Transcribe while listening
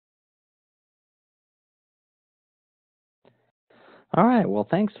All right, well,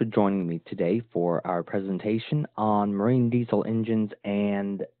 thanks for joining me today for our presentation on marine diesel engines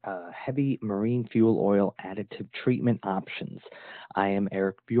and heavy marine fuel oil additive treatment options. I am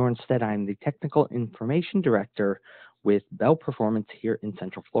Eric Bjornstedt. I'm the Technical Information Director with Bell Performance here in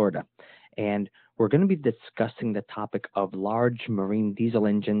Central Florida. And we're going to be discussing the topic of large marine diesel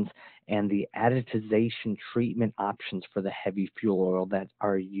engines and the additization treatment options for the heavy fuel oil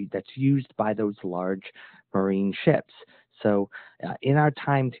that's used by those large marine ships. So, in our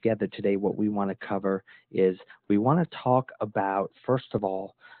time together today, what we want to cover is we want to talk about, first of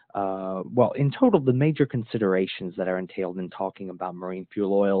all, well, in total, the major considerations that are entailed in talking about marine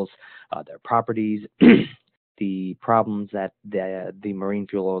fuel oils, their properties, the problems that the marine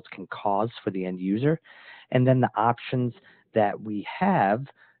fuel oils can cause for the end user, and then the options that we have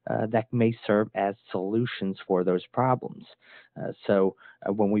that may serve as solutions for those problems.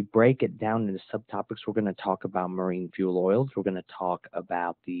 When we break it down into subtopics, we're going to talk about marine fuel oils. We're going to talk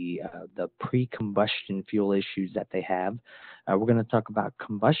about the pre-combustion fuel issues that they have. We're going to talk about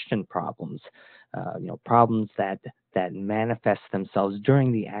combustion problems, problems that manifest themselves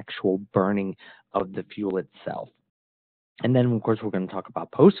during the actual burning of the fuel itself. And then, of course, we're going to talk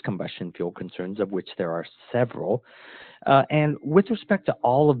about post-combustion fuel concerns, of which there are several. And with respect to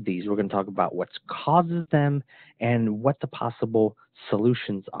all of these, we're going to talk about what causes them and what the possible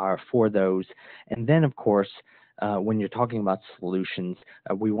solutions are for those. And then, of course, when you're talking about solutions,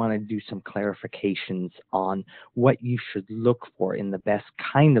 we want to do some clarifications on what you should look for in the best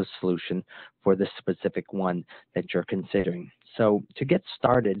kind of solution for the specific one that you're considering. So to get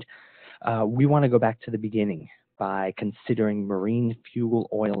started, we want to go back to the beginning by considering marine fuel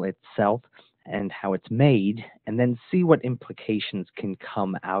oil itself and how it's made, and then see what implications can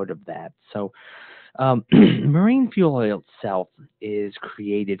come out of that. Marine fuel oil itself is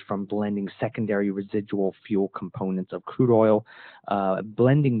created from blending secondary residual fuel components of crude oil,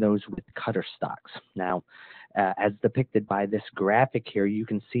 blending those with cutter stocks. Now, as depicted by this graphic here, you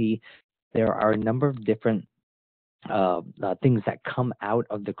can see there are a number of different things that come out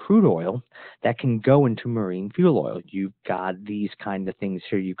of the crude oil that can go into marine fuel oil. You've got these kind of things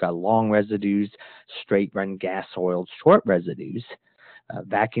here. You've got long residues, straight run gas oils, short residues,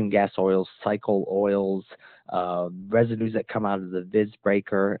 vacuum gas oils, cycle oils, residues that come out of the vis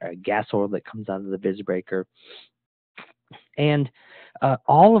breaker, gas oil that comes out of the vis breaker. And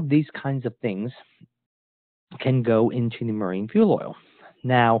all of these kinds of things can go into the marine fuel oil.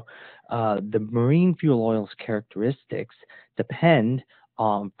 Now, the marine fuel oil's characteristics depend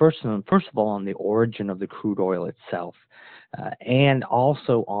on first of all on the origin of the crude oil itself, and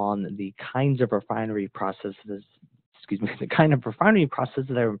also on the kinds of refinery processes. Excuse me, the kind of refinery processes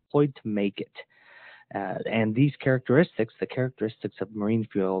that are employed to make it. And these characteristics, the characteristics of marine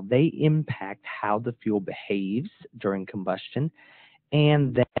fuel, they impact how the fuel behaves during combustion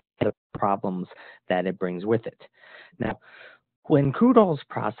and then the problems that it brings with it. Now, when crude oil is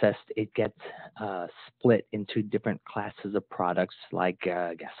processed, it gets split into different classes of products like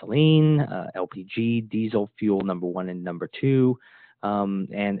gasoline, LPG, diesel fuel number one and number two,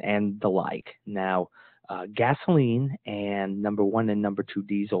 and the like. Now, gasoline and number one and number two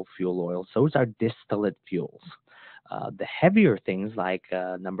diesel fuel oils, those are distillate fuels. The heavier things like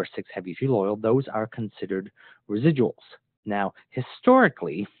number six heavy fuel oil, those are considered residuals. Now,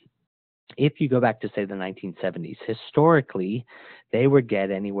 historically, if you go back to say the 1970s, historically, they would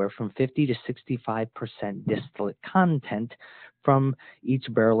get anywhere from 50 to 65% distillate content from each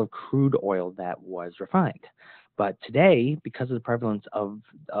barrel of crude oil that was refined. But today, because of the prevalence of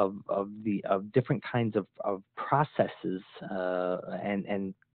different kinds of processes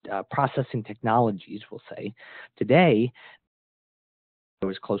and processing technologies, we'll say, today it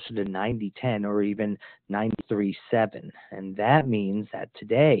was closer to 90-10 or even 93-7. And that means that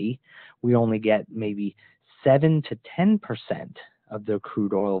today we only get maybe 7 to 10% of the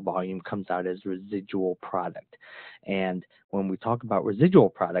crude oil volume comes out as residual product. And when we talk about residual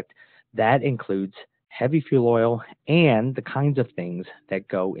product, that includes heavy fuel oil and the kinds of things that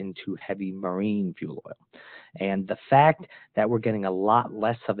go into heavy marine fuel oil. And the fact that we're getting a lot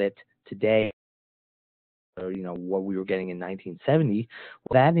less of it today, or what we were getting in 1970,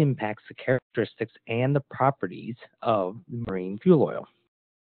 well, that impacts the characteristics and the properties of marine fuel oil.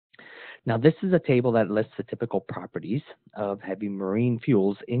 Now, this is a table that lists the typical properties of heavy marine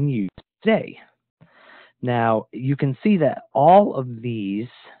fuels in use today. Now, you can see that all of these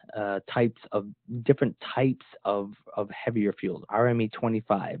different types of heavier fuels, RME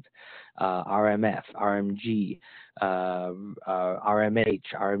 25, RMF, RMG, RMH,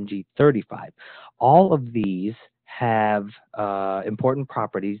 RMG 35, all of these have important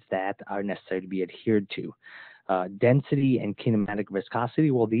properties that are necessary to be adhered to. Density and kinematic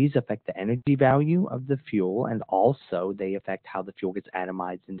viscosity, well, these affect the energy value of the fuel, and also they affect how the fuel gets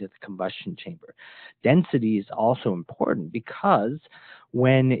atomized into the combustion chamber. Density is also important because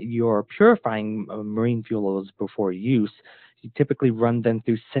when you're purifying marine fuels before use, you typically run them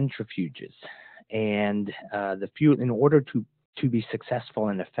through centrifuges. And the fuel, in order to be successful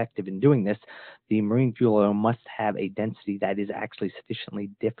and effective in doing this, the marine fuel oil must have a density that is actually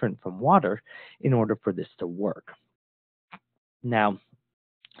sufficiently different from water in order for this to work. Now,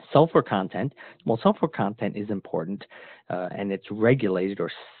 sulfur content, well, sulfur content is important and it's regulated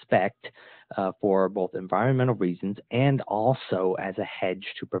or spec'd for both environmental reasons and also as a hedge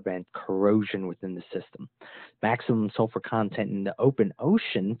to prevent corrosion within the system. Maximum sulfur content in the open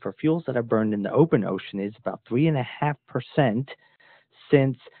ocean for fuels that are burned in the open ocean is about 3.5%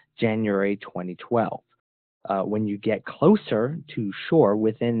 since January 2012. When you get closer to shore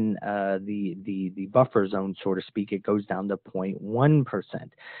within the buffer zone, so to speak, it goes down to 0.1%.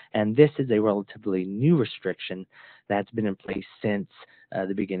 And this is a relatively new restriction that's been in place since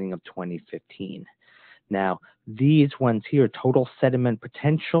the beginning of 2015. Now, these ones here, total sediment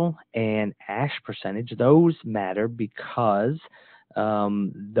potential and ash percentage, those matter because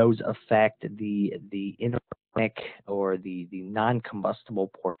those affect the inorganic or the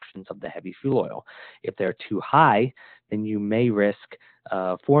non-combustible portions of the heavy fuel oil. If they're too high, then you may risk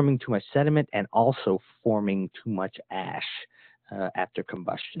forming too much sediment and also forming too much ash after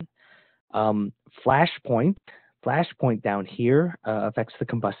combustion. Flashpoint down here affects the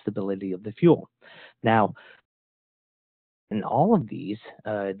combustibility of the fuel. Now, in all of these,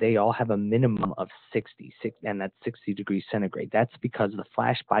 they all have a minimum of 60, and that's 60 degrees centigrade. That's because the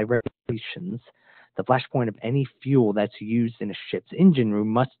flash, by regulations, the flash point of any fuel that's used in a ship's engine room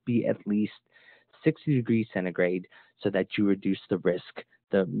must be at least 60 degrees centigrade so that you reduce the risk.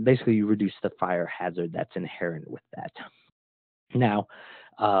 Basically, you reduce the fire hazard that's inherent with that. Now,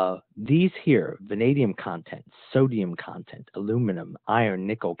 these here, vanadium content, sodium content, aluminum, iron,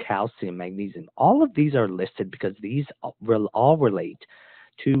 nickel, calcium, magnesium, all of these are listed because these all relate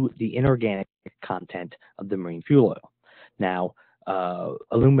to the inorganic content of the marine fuel oil. Now,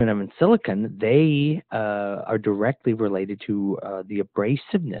 aluminum and silicon, they are directly related to the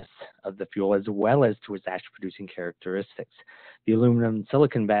abrasiveness of the fuel as well as to its ash-producing characteristics. The aluminum and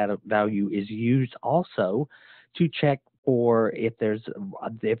silicon value is used also to check for if there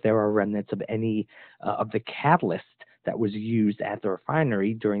are remnants of any of the catalyst that was used at the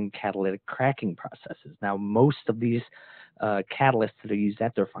refinery during catalytic cracking processes. Now, most of these catalysts that are used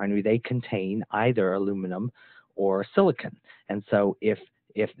at the refinery, they contain either aluminum or silicon. And so if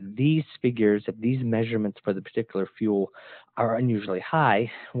these figures, if these measurements for the particular fuel are unusually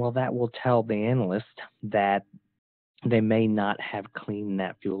high, well, that will tell the analyst that they may not have cleaned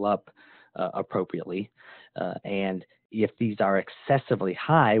that fuel up appropriately. And if these are excessively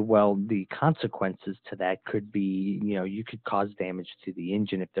high, well, the consequences to that could be, you could cause damage to the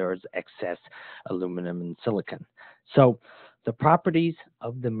engine if there is excess aluminum and silicon. So the properties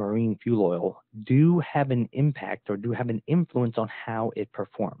of the marine fuel oil do have an impact or do have an influence on how it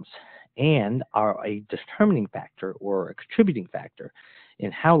performs and are a determining factor or a contributing factor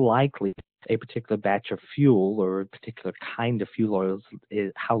in how likely a particular batch of fuel or a particular kind of fuel oils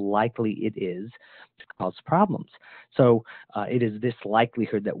is, how likely it is to cause problems. So it is this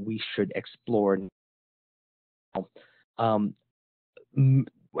likelihood that we should explore.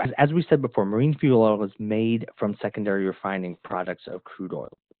 As we said before, marine fuel oil is made from secondary refining products of crude oil.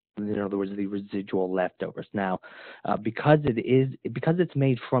 In other words, the residual leftovers. Now, because it's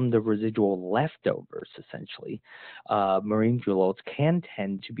made from the residual leftovers, essentially, marine fuel oils can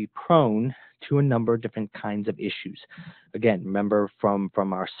tend to be prone to a number of different kinds of issues. Again, remember from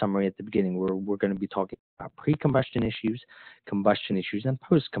our summary at the beginning, we're going to be talking about pre-combustion issues, combustion issues, and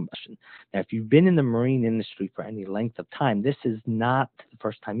post-combustion. Now, if you've been in the marine industry for any length of time, this is not the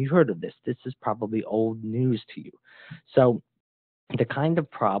first time you've heard of this. This is probably old news to you. So the kind of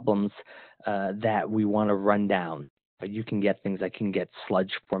problems that we want to run down, you can get things like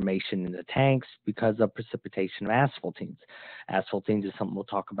sludge formation in the tanks because of precipitation of asphaltenes. Asphaltenes is something we'll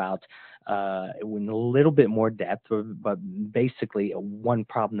talk about in a little bit more depth, but basically one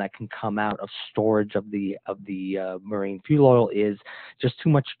problem that can come out of storage of the marine fuel oil is just too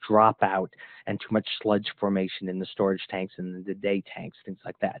much dropout and too much sludge formation in the storage tanks and the day tanks, things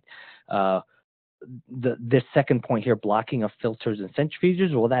like that. This second point here, blocking of filters and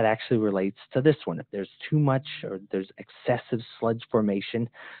centrifuges, well, that actually relates to this one. If there's too much or there's excessive sludge formation,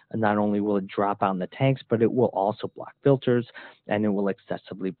 not only will it drop out in the tanks, but it will also block filters and it will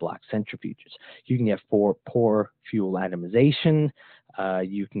excessively block centrifuges. You can get poor fuel atomization.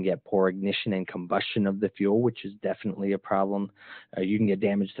 You can get poor ignition and combustion of the fuel, which is definitely a problem. You can get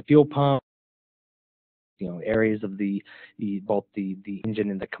damage to fuel pump, areas of both the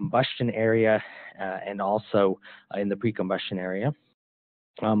engine and the combustion area, and also in the pre-combustion area.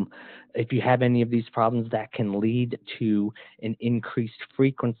 If you have any of these problems, that can lead to an increased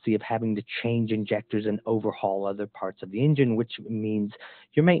frequency of having to change injectors and overhaul other parts of the engine, which means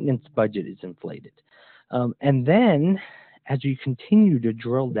your maintenance budget is inflated. And then, as you continue to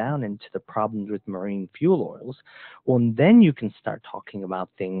drill down into the problems with marine fuel oils, well, then you can start talking about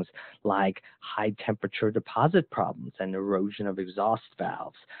things like high temperature deposit problems and erosion of exhaust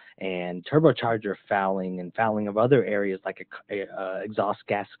valves and turbocharger fouling and fouling of other areas like exhaust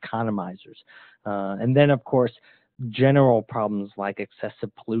gas economizers. And then, of course, general problems like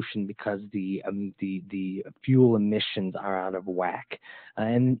excessive pollution because the fuel emissions are out of whack,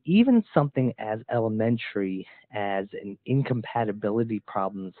 and even something as elementary as an incompatibility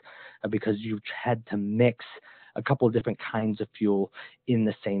problems because you've had to mix a couple of different kinds of fuel in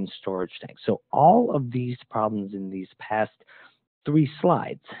the same storage tank. So all of these problems in these past 3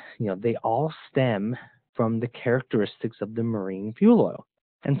 slides, they all stem from the characteristics of the marine fuel oil.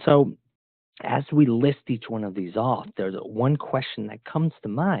 And so as we list each one of these off, there's one question that comes to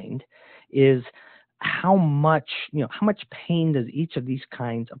mind is how much pain does each of these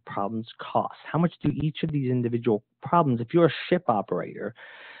kinds of problems cost? How much do each of these individual problems, if you're a ship operator,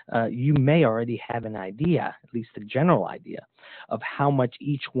 you may already have an idea, at least a general idea, of how much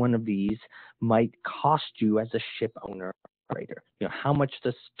each one of these might cost you as a ship owner operator. How much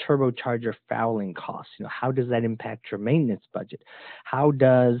does turbocharger fouling cost? How does that impact your maintenance budget? How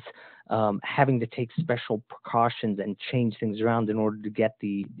does having to take special precautions and change things around in order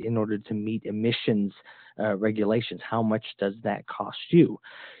to meet emissions regulations, how much does that cost you?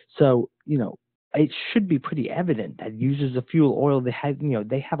 So, it should be pretty evident that users of fuel oil, they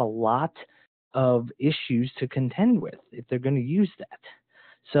have a lot of issues to contend with if they're going to use that.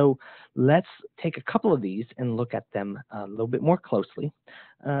 So let's take a couple of these and look at them a little bit more closely.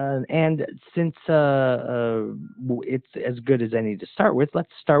 And since it's as good as any to start with,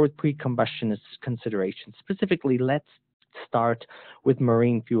 let's start with pre-combustion considerations. Specifically, let's start with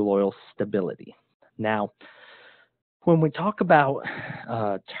marine fuel oil stability. Now, when we talk about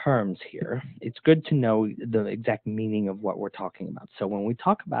terms here, it's good to know the exact meaning of what we're talking about. So when we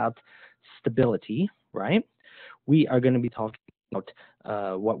talk about stability, right, we are going to be talking about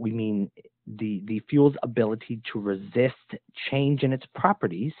what we mean, the fuel's ability to resist change in its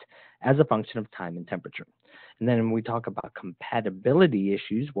properties as a function of time and temperature. And then when we talk about compatibility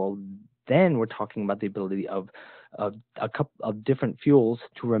issues, well, then we're talking about the ability of a couple of different fuels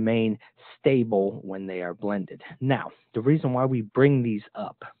to remain stable when they are blended. Now, the reason why we bring these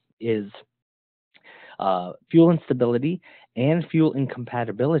up is fuel instability and fuel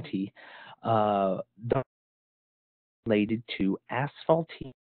incompatibility related to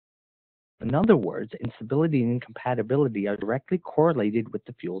asphaltene. In other words, instability and incompatibility are directly correlated with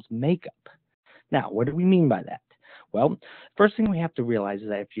the fuel's makeup. Now, what do we mean by that? Well, first thing we have to realize is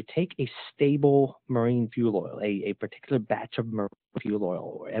that if you take a stable marine fuel oil, a particular batch of marine fuel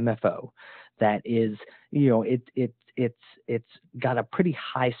oil or MFO, that is, it's got a pretty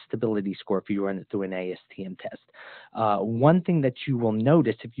high stability score if you run it through an ASTM test. One thing that you will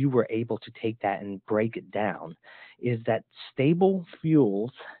notice if you were able to take that and break it down is that stable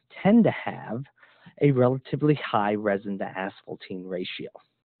fuels tend to have a relatively high resin to asphaltene ratio.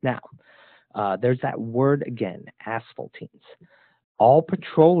 Now, there's that word again, asphaltenes. All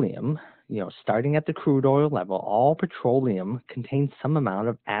petroleum, starting at the crude oil level, all petroleum contains some amount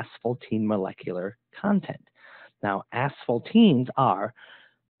of asphaltene molecular content. Now, asphaltenes are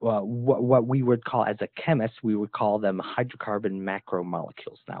what we would call, as a chemist, we would call them hydrocarbon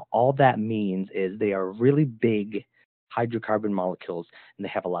macromolecules. Now, all that means is they are really big hydrocarbon molecules, and they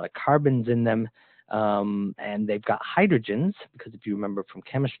have a lot of carbons in them. And they've got hydrogens, because if you remember from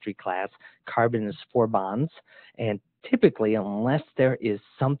chemistry class, carbon is 4 bonds, and typically, unless there is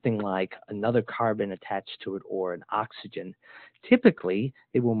something like another carbon attached to it or an oxygen, typically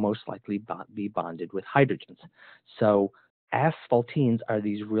they will most likely be bonded with hydrogens. So asphaltenes are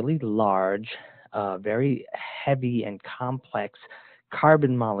these really large, very heavy and complex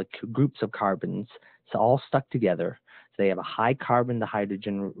carbon molecule groups of carbons, so all stuck together. So they have a high carbon to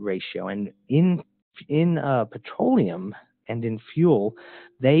hydrogen ratio, and in petroleum and in fuel,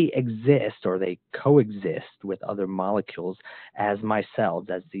 they exist or they coexist with other molecules as micelles,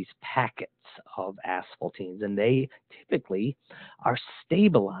 as these packets of asphaltenes, and they typically are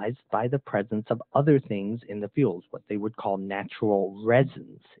stabilized by the presence of other things in the fuels, what they would call natural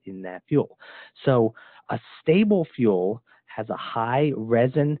resins in that fuel. So a stable fuel has a high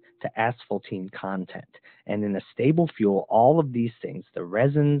resin to asphaltene content. And in a stable fuel, all of these things, the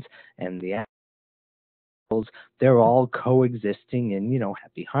resins and the asphaltes, they're all coexisting in,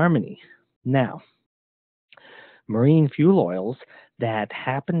 happy harmony. Now, marine fuel oils that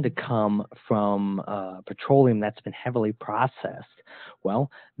happen to come from petroleum that's been heavily processed, well,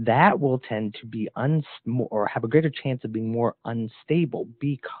 that will tend to be or have a greater chance of being more unstable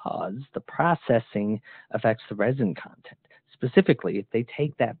because the processing affects the resin content. Specifically, if they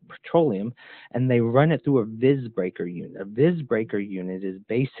take that petroleum and they run it through a vis breaker unit. A vis breaker unit is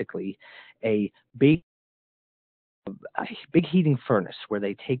basically a big heating furnace where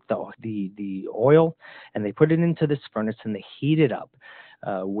they take the oil and they put it into this furnace and they heat it up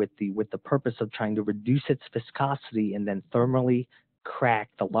with the purpose of trying to reduce its viscosity and then thermally crack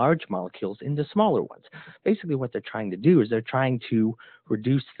the large molecules into smaller ones. Basically, what they're trying to do is they're trying to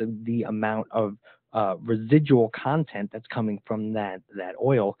reduce the amount of residual content that's coming from that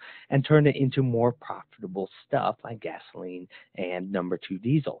oil and turn it into more profitable stuff like gasoline and number 2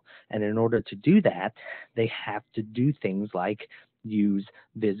 diesel. And in order to do that, they have to do things like use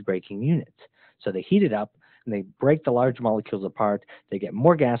vis breaking units. So they heat it up and they break the large molecules apart. They get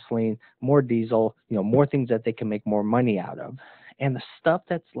more gasoline, more diesel, more things that they can make more money out of. And the stuff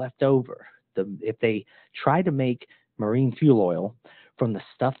that's left over, if they try to make marine fuel oil from the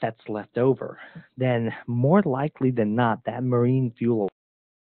stuff that's left over, then more likely than not, that marine fuel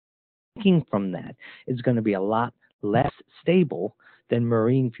making from that is going to be a lot less stable than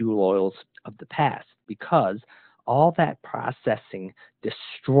marine fuel oils of the past because all that processing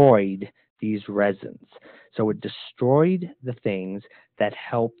destroyed these resins. So it destroyed the things that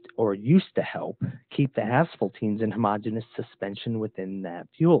helped or used to help keep the asphaltenes in homogeneous suspension within that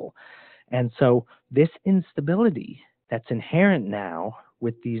fuel. And so this instability that's inherent now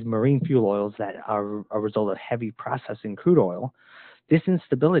with these marine fuel oils that are a result of heavy processing crude oil, this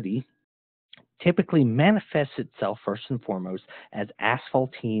instability typically manifests itself first and foremost as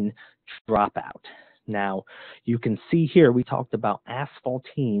asphaltene dropout. Now, you can see here we talked about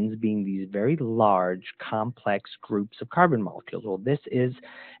asphaltenes being these very large, complex groups of carbon molecules. Well, this is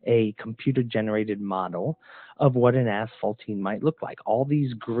a computer-generated model of what an asphaltene might look like. All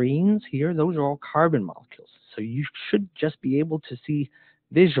these greens here, those are all carbon molecules. So you should just be able to see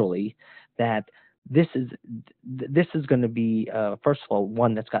visually that this is going to be, first of all,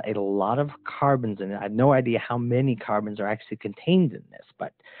 one that's got a lot of carbons in it. I have no idea how many carbons are actually contained in this,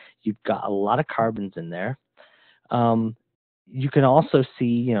 but you've got a lot of carbons in there. You can also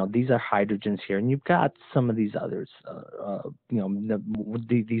see, these are hydrogens here, and you've got some of these others.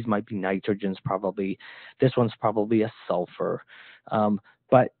 These might be nitrogens probably. This one's probably a sulfur.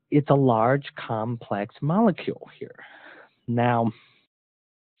 But it's a large, complex molecule here. Now,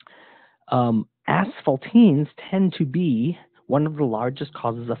 asphaltenes tend to be one of the largest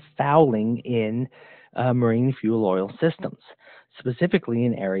causes of fouling in marine fuel oil systems, specifically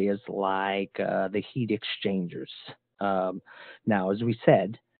in areas like the heat exchangers. Now, as we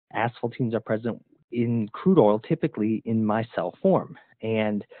said, asphaltenes are present in crude oil, typically in micelle form.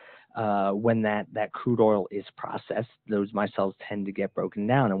 And when that crude oil is processed, those micelles tend to get broken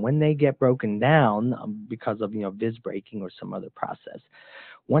down. And when they get broken down because of vis breaking or some other process,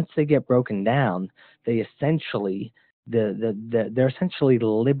 once they get broken down, they essentially they're essentially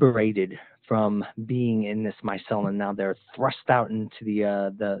liberated from being in this micelle, and now they're thrust out into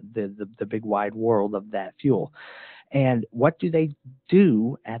the big wide world of that fuel. And what do they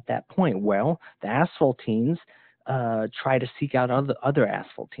do at that point? Well, the asphaltenes try to seek out other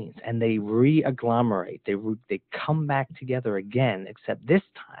asphaltenes, and they re-agglomerate. They come back together again, except this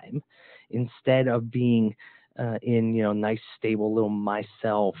time, instead of being in nice stable little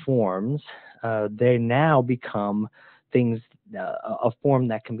micelle forms, they now become things a form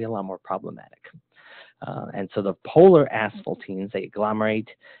that can be a lot more problematic. And so the polar asphaltenes, they agglomerate,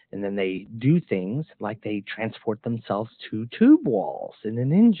 and then they do things like they transport themselves to tube walls in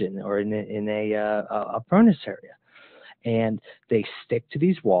an engine or in a furnace area. And they stick to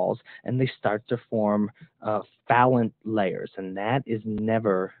these walls, and they start to form foulant layers, and that is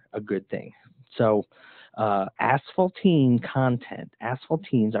never a good thing. So asphaltenes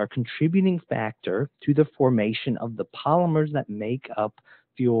are a contributing factor to the formation of the polymers that make up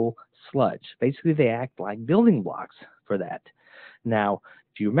fuel sludge. Basically, they act like building blocks for that. Now,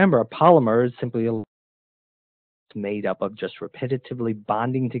 if you remember, a polymer is simply made up of just repetitively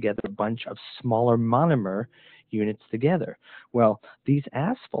bonding together a bunch of smaller monomer units together. Well, these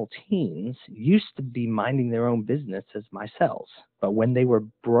asphaltenes used to be minding their own business as micelles, but when they were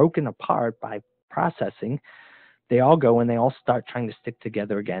broken apart by processing, they all go and they all start trying to stick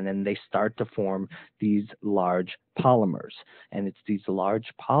together again, and they start to form these large polymers. And it's these large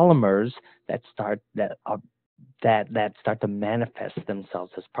polymers that start to manifest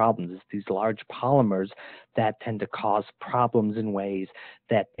themselves as problems. It's these large polymers that tend to cause problems in ways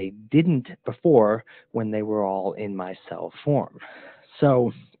that they didn't before when they were all in micelle form.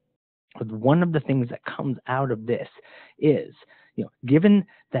 So one of the things that comes out of this is, given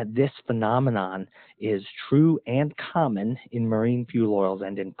that this phenomenon is true and common in marine fuel oils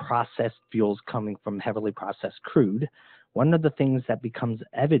and in processed fuels coming from heavily processed crude, one of the things that becomes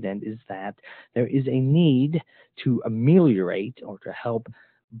evident is that there is a need to ameliorate or to help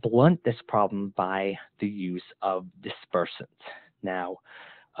blunt this problem by the use of dispersants. Now,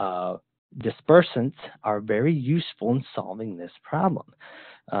 dispersants are very useful in solving this problem.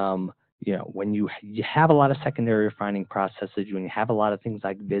 When you have a lot of secondary refining processes, when you have a lot of things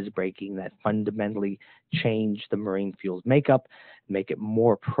like visbreaking that fundamentally change the marine fuel's makeup, make it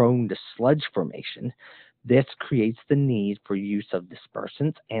more prone to sludge formation, this creates the need for use of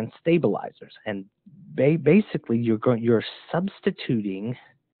dispersants and stabilizers. And basically, you're substituting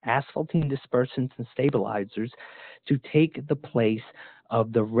asphaltene dispersants and stabilizers to take the place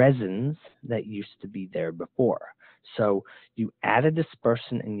of the resins that used to be there before. So you add a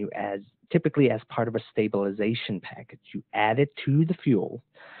dispersant, and you add, typically as part of a stabilization package, you add it to the fuel,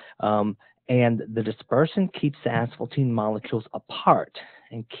 and the dispersant keeps the asphaltene molecules apart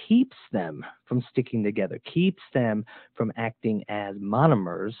and keeps them from sticking together, keeps them from acting as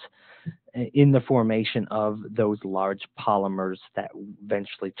monomers in the formation of those large polymers that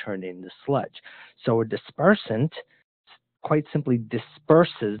eventually turn into sludge. So a dispersant quite simply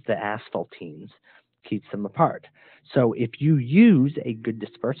disperses the asphaltenes, keeps them apart. So if you use a good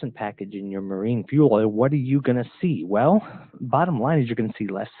dispersant package in your marine fuel oil, what are you going to see? Well, bottom line is you're going to see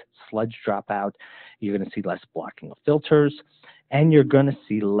less sludge drop out, you're going to see less blocking of filters, and you're going to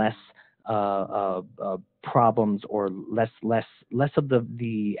see less problems, or less of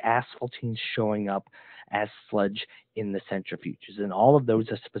the asphaltenes showing up as sludge in the centrifuges. And all of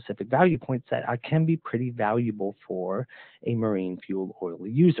those are specific value points that can be pretty valuable for a marine fuel oil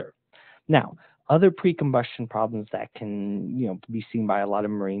user. Now, other pre-combustion problems that can be seen by a lot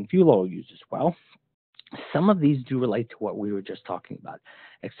of marine fuel oil users. Well, some of these do relate to what we were just talking about: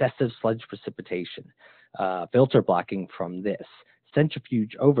 excessive sludge precipitation, filter blocking from this,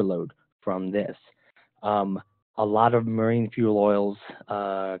 centrifuge overload from this. A lot of marine fuel oils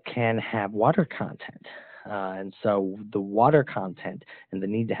can have water content. And so the water content and the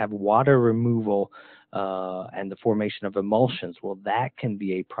need to have water removal and the formation of emulsions, well, that can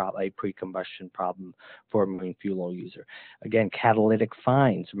be a pre-combustion problem for a marine fuel oil user. Again, catalytic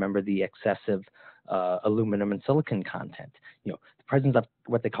fines, remember the excessive aluminum and silicon content. The presence of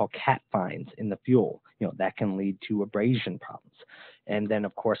what they call cat fines in the fuel, that can lead to abrasion problems. And then,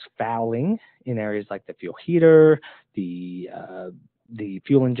 of course, fouling in areas like the fuel heater, the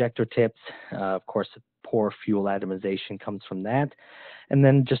fuel injector tips, of course, poor fuel atomization comes from that. And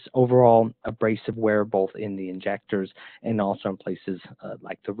then just overall abrasive wear, both in the injectors and also in places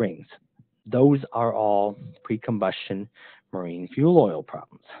like the rings. Those are all pre-combustion marine fuel oil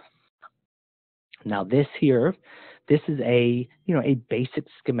problems. Now this is a basic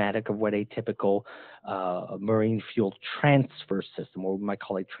schematic of what a typical marine fuel transfer system, or we might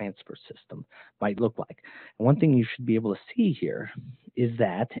call a transfer system, might look like. And one thing you should be able to see here is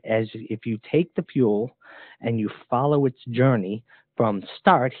that if you take the fuel and you follow its journey from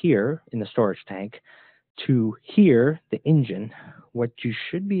start here in the storage tank to here, the engine, what you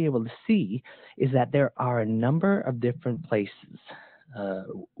should be able to see is that there are a number of different places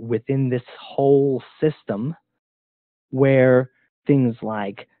within this whole system where things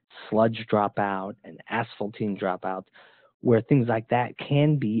like sludge drop out and asphaltene drop out, where things like that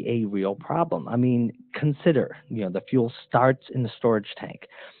can be a real problem. I mean, consider, the fuel starts in the storage tank.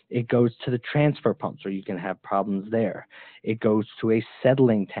 It goes to the transfer pumps, where you can have problems there. It goes to a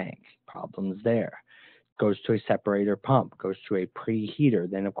settling tank, problems there. Goes to a separator pump, goes to a preheater.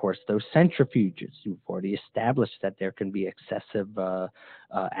 Then, of course, those centrifuges, you've already established that there can be excessive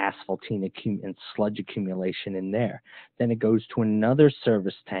asphaltene and sludge accumulation in there. Then it goes to another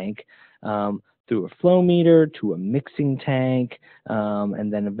service tank, through a flow meter to a mixing tank,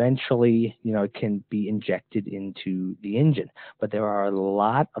 and then eventually, it can be injected into the engine. But there are a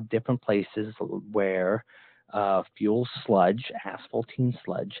lot of different places where fuel sludge, asphaltene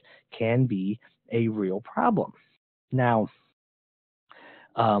sludge, can be a real problem. Now,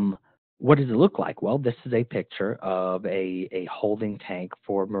 what does it look like? Well, this is a picture of a holding tank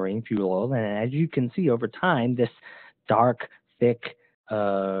for marine fuel oil, and as you can see over time, this dark, thick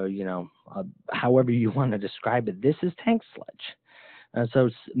however you want to describe it. This is tank sludge.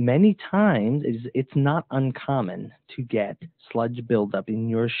 Many times it's not uncommon to get sludge buildup in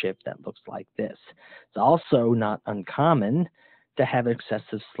your ship that looks like this. It's also not uncommon to have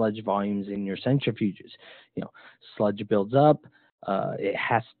excessive sludge volumes in your centrifuges. Sludge builds up. It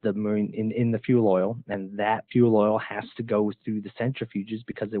has the marine in the fuel oil, and that fuel oil has to go through the centrifuges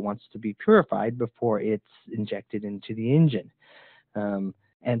because it wants to be purified before it's injected into the engine.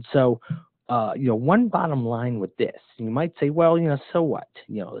 And so one bottom line with this, you might say, well, so what?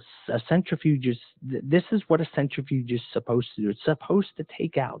 A centrifuge is, this is what a centrifuge is supposed to do. It's supposed to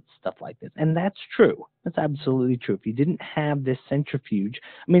take out stuff like this. And that's true. That's absolutely true. If you didn't have this centrifuge,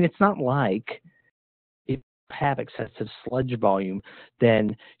 I mean, it's not like if you have excessive sludge volume,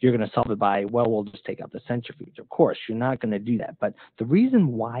 then you're going to solve it by, well, we'll just take out the centrifuge. Of course, you're not going to do that. But the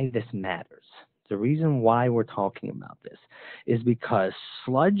reason why this matters, the reason why we're talking about this is because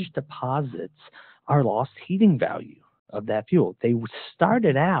sludge deposits are lost heating value of that fuel. They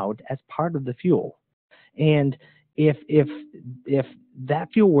started out as part of the fuel. And if that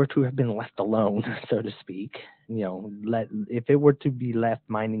fuel were to have been left alone, so to speak, if it were to be left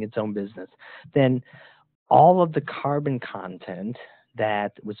minding its own business, then all of the carbon content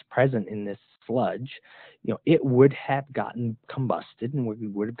that was present in this sludge, it would have gotten combusted and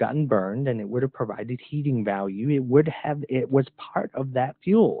would have gotten burned, and it would have provided heating value. It was part of that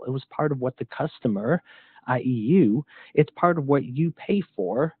fuel. It was part of what the customer, i.e. you, it's part of what you pay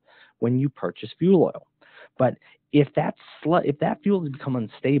for when you purchase fuel oil. But if that fuel has become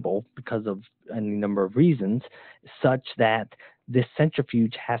unstable because of any number of reasons, such that this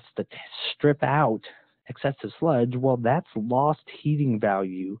centrifuge has to strip out excessive sludge, well, that's lost heating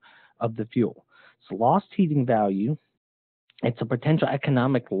value of the fuel. So lost heating value, it's a potential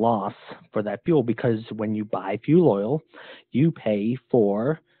economic loss for that fuel, because when you buy fuel oil, you pay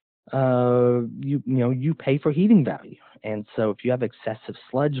for you pay for heating value. And so if you have excessive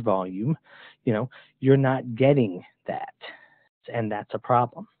sludge volume, you're not getting that, and that's a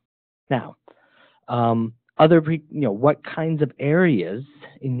problem. Now, what kinds of areas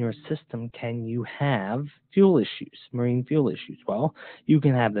in your system can you have fuel issues, marine fuel issues? Well, you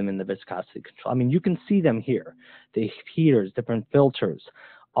can have them in the viscosity control. I mean, you can see them here. The heaters, different filters,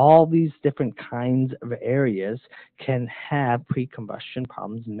 all these different kinds of areas can have pre-combustion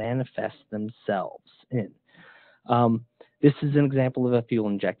problems manifest themselves in. This is an example of a fuel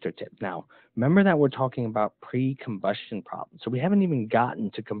injector tip. Now, remember that we're talking about pre-combustion problems. So we haven't even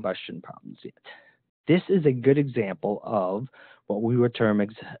gotten to combustion problems yet. This is a good example of what we would term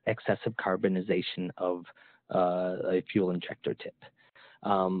excessive carbonization of a fuel injector tip.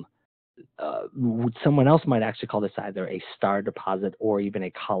 Someone else might actually call this either a star deposit or even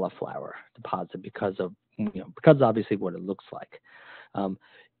a cauliflower deposit because obviously what it looks like.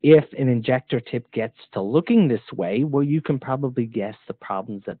 If an injector tip gets to looking this way, well, you can probably guess the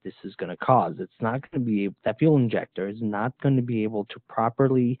problems that this is going to cause. It's not going to be, that fuel injector is not going to be able to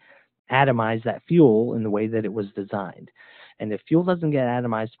properly atomize that fuel in the way that it was designed. And if fuel doesn't get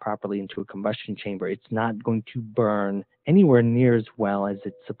atomized properly into a combustion chamber, it's not going to burn anywhere near as well as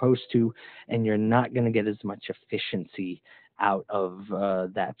it's supposed to, and you're not going to get as much efficiency out of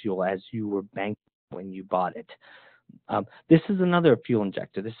that fuel as you were banking when you bought it. This is another fuel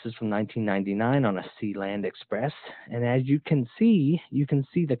injector. This is from 1999 on a Sealand Express, and as you can see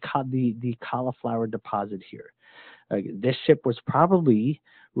the cauliflower deposit here. This ship was probably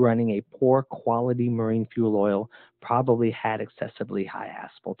running a poor quality marine fuel oil, probably had excessively high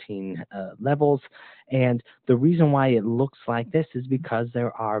asphaltene levels, and the reason why it looks like this is because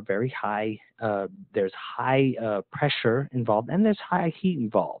there are very high, there's high pressure involved, and there's high heat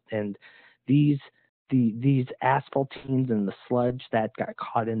involved, and these asphaltenes and the sludge that got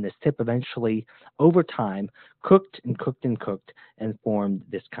caught in this tip eventually, over time, cooked and cooked and cooked and formed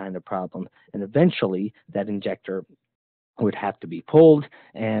this kind of problem. And eventually, that injector would have to be pulled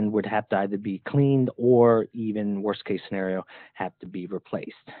and would have to either be cleaned or, even worst case scenario, have to be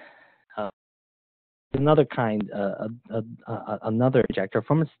replaced. Another injector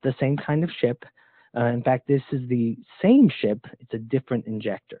from the same kind of ship. In fact, this is the same ship. It's a different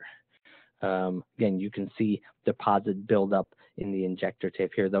injector. Again, you can see deposit buildup in the injector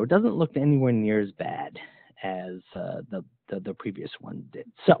tip here, though it doesn't look anywhere near as bad as the previous one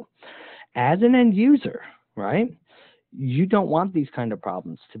did. So, as an end user, right, you don't want these kind of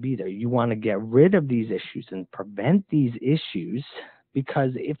problems to be there. You want to get rid of these issues and prevent these issues,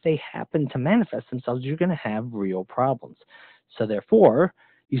 because if they happen to manifest themselves, you're going to have real problems. So therefore,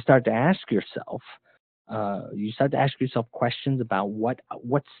 you start to ask yourself, questions about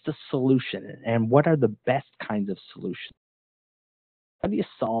what's the solution and what are the best kinds of solutions. How do you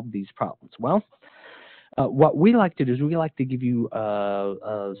solve these problems? Well, what we like to do is we like to give you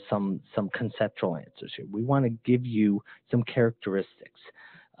some conceptual answers here. We want to give you some characteristics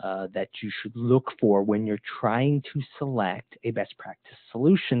that you should look for when you're trying to select a best practice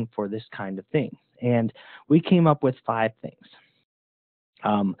solution for this kind of thing. And we came up with 5 things.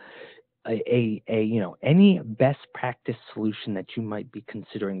 Any best practice solution that you might be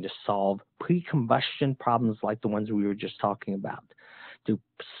considering to solve pre-combustion problems like the ones we were just talking about, to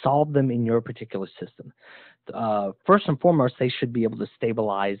solve them in your particular system. First and foremost, they should be able to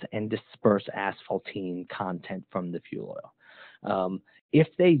stabilize and disperse asphaltene content from the fuel oil. If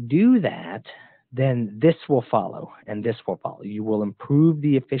they do that, then this will follow, and this will follow. You will improve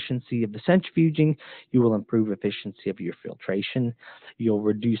the efficiency of the centrifuging, you will improve efficiency of your filtration, you'll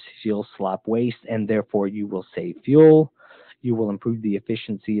reduce fuel slop waste, and therefore you will save fuel. You will improve the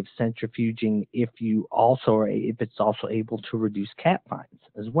efficiency of centrifuging if it's also able to reduce cat fines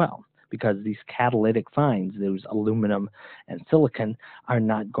as well, because these catalytic fines, those aluminum and silicon, are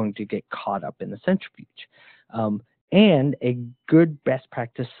not going to get caught up in the centrifuge. And a good best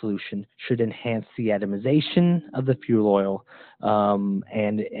practice solution should enhance the atomization of the fuel oil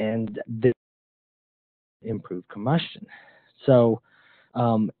and this improve combustion. So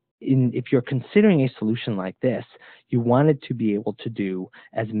if you're considering a solution like this, you want it to be able to do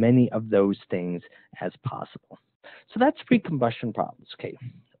as many of those things as possible. So that's pre-combustion problems. Okay,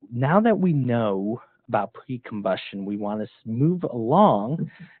 now that we know about pre-combustion, we want to move along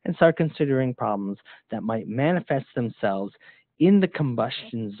and start considering problems that might manifest themselves in the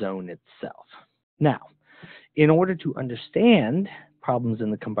combustion zone itself. Now, in order to understand problems in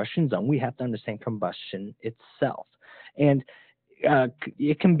the combustion zone, we have to understand combustion itself. And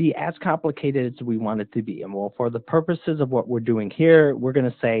it can be as complicated as we want it to be. And well, for the purposes of what we're doing here, we're going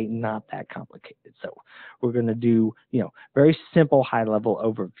to say not that complicated. So we're going to do, very simple high-level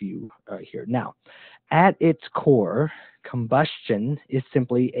overview here. Now, at its core, combustion is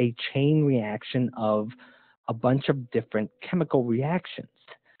simply a chain reaction of a bunch of different chemical reactions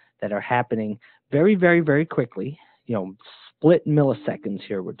that are happening very, very, very quickly, split milliseconds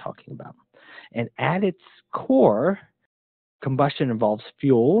here we're talking about. And at its core, combustion involves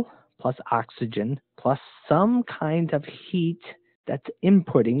fuel plus oxygen plus some kind of heat that's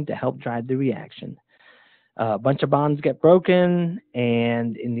inputting to help drive the reaction. A bunch of bonds get broken,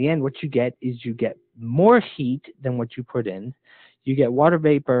 and in the end, what you get is you get more heat than what you put in. You get water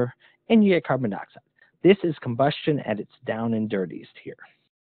vapor, and you get carbon dioxide. This is combustion at its down and dirtiest here.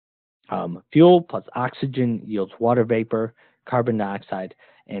 Fuel plus oxygen yields water vapor, carbon dioxide,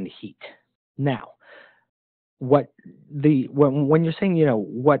 and heat. Now, when you're saying,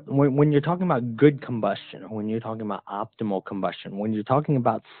 when you're talking about good combustion, or when you're talking about optimal combustion, when you're talking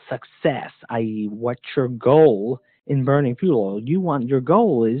about success, i.e., what's your goal in burning fuel oil, you want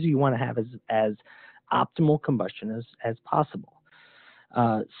to have as optimal combustion as possible.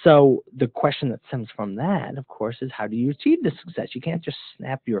 So the question that stems from that, of course, is how do you achieve this success? You can't just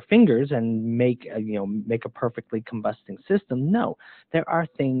snap your fingers and make a perfectly combusting system. No, there are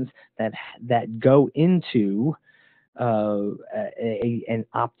things that go into an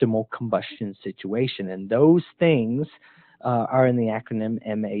optimal combustion situation, and those things are in the acronym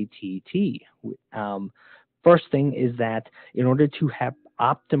MATT. First thing is that in order to have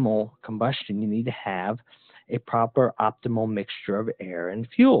optimal combustion, you need to have a proper optimal mixture of air and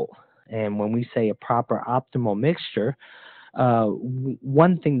fuel. And when we say a proper optimal mixture,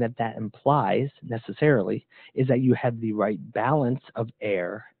 one thing that implies necessarily is that you have the right balance of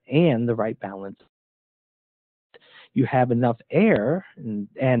air and the right balance. You have enough air and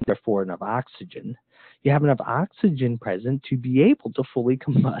therefore enough oxygen. You have enough oxygen present to be able to fully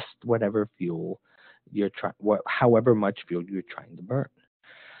combust whatever fuel however much fuel you're trying to burn.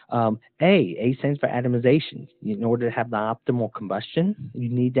 A stands for atomization. In order to have the optimal combustion, you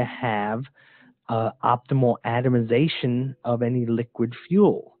need to have optimal atomization of any liquid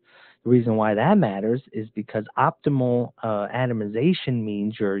fuel. The reason why that matters is because optimal atomization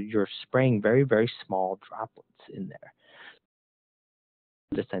means you're spraying very, very small droplets in there.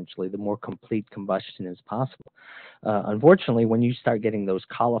 Essentially, the more complete combustion as possible. Unfortunately, when you start getting those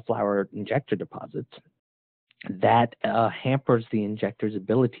cauliflower injector deposits, that hampers the injector's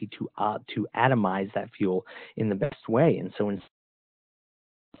ability to atomize that fuel in the best way. And so in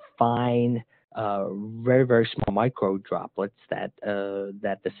fine, very, very small micro droplets that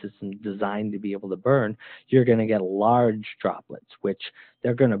the system is designed to be able to burn, you're going to get large droplets, which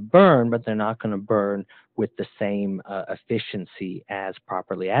they're going to burn, but they're not going to burn with the same efficiency as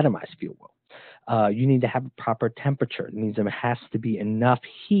properly atomized fuel will. You need to have a proper temperature. It means there has to be enough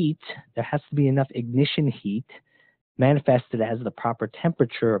heat. There has to be enough ignition heat manifested as the proper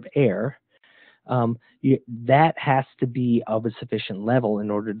temperature of air, that has to be of a sufficient level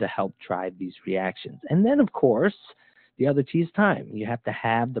in order to help drive these reactions. And then, of course, the other T is time. You have to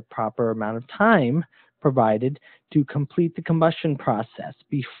have the proper amount of time provided to complete the combustion process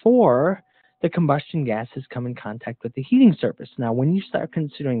before the combustion gases come in contact with the heating surface. Now, when you start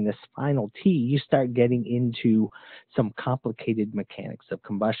considering this final T, you start getting into some complicated mechanics of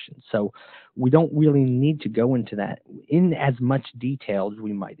combustion. So we don't really need to go into that in as much detail as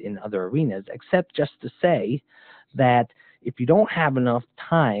we might in other arenas, except just to say that if you don't have enough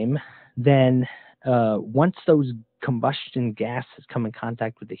time, then once those combustion gases come in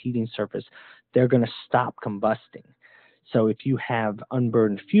contact with the heating surface, they're going to stop combusting. So if you have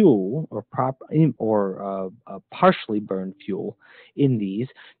unburned fuel or partially burned fuel in these,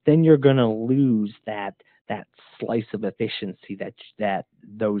 then you're going to lose that slice of efficiency that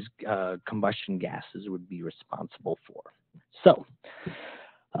those combustion gases would be responsible for. So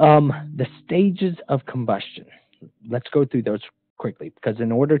the stages of combustion. Let's go through those quickly, because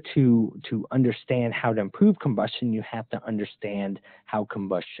in order to understand how to improve combustion, you have to understand how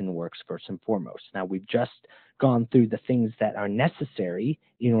combustion works first and foremost. Now, we've just gone through the things that are necessary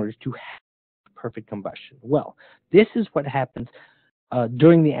in order to have perfect combustion. Well, this is what happens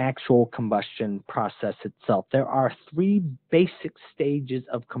during the actual combustion process itself. There are three basic stages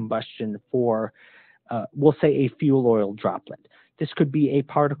of combustion for, we'll say, a fuel oil droplet. This could be a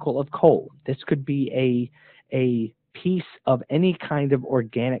particle of coal. This could be a piece of any kind of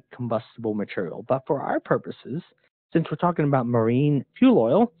organic combustible material. But for our purposes, since we're talking about marine fuel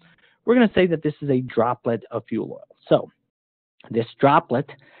oil, we're going to say that this is a droplet of fuel oil. So this droplet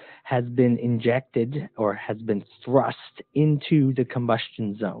has been injected or has been thrust into the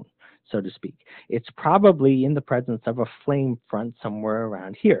combustion zone, so to speak. It's probably in the presence of a flame front somewhere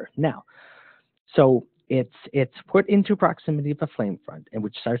around here. Now, so it's put into proximity of a flame front, and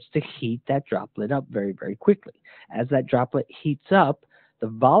which starts to heat that droplet up very, very quickly. As that droplet heats up, the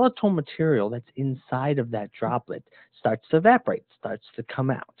volatile material that's inside of that droplet starts to evaporate, starts to come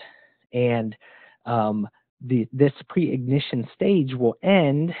out. And this pre-ignition stage will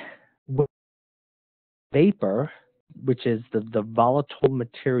end with vapor, which is the volatile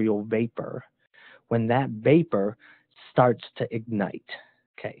material vapor, when that vapor starts to ignite.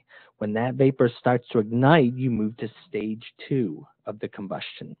 Okay, when that vapor starts to ignite, you move to stage 2 of the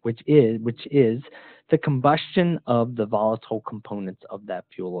combustion, which is the combustion of the volatile components of that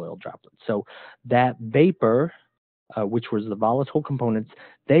fuel oil droplet. So that vapor, which was the volatile components,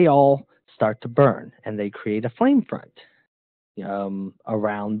 they all start to burn, and they create a flame front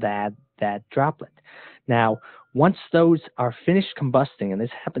around that droplet. Now, once those are finished combusting, and this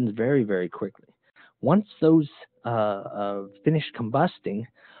happens very, very quickly, once those finish combusting,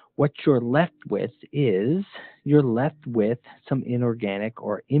 what you're left with is some inorganic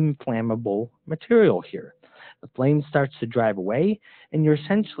or inflammable material here. The flame starts to drive away, and you're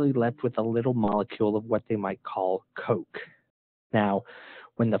essentially left with a little molecule of what they might call coke. Now,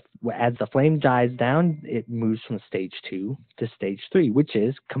 as the flame dies down, it moves from stage 2 to stage 3, which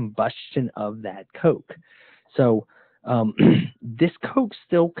is combustion of that coke. So this coke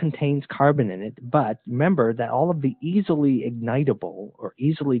still contains carbon in it, but remember that all of the easily ignitable or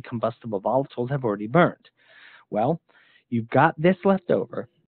easily combustible volatiles have already burned. Well, you've got this left over,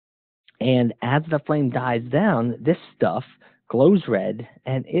 and as the flame dies down, this stuff glows red,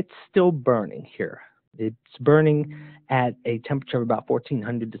 and it's still burning here. It's burning at a temperature of about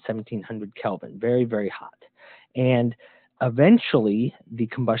 1400 to 1700 Kelvin, very, very hot. And eventually, the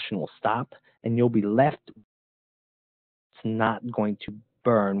combustion will stop, and you'll be left. It's not going to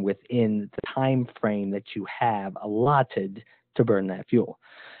burn within the time frame that you have allotted to burn that fuel.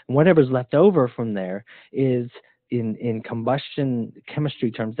 And whatever's left over from there is, in combustion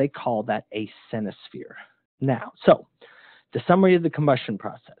chemistry terms, they call that a cenosphere. Now, so the summary of the combustion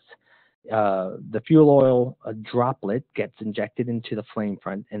process. The fuel oil droplet gets injected into the flame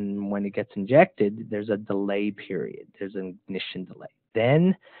front, and when it gets injected, there's a delay period. There's an ignition delay.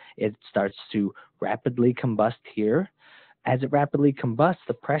 Then it starts to rapidly combust here. As it rapidly combusts,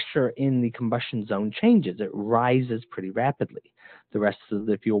 the pressure in the combustion zone changes. It rises pretty rapidly. The rest of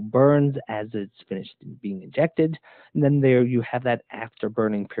the fuel burns as it's finished being injected. And then there you have that after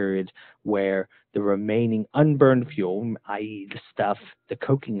burning period where the remaining unburned fuel, i.e. the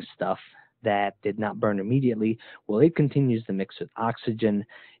coking stuff that did not burn immediately, well, it continues to mix with oxygen.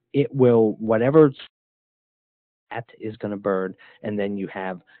 It will, whatever that is going to burn, and then you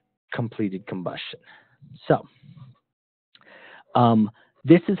have completed combustion. So,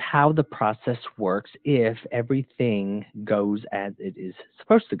 this is how the process works if everything goes as it is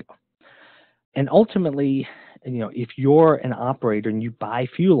supposed to go. And ultimately, if you're an operator and you buy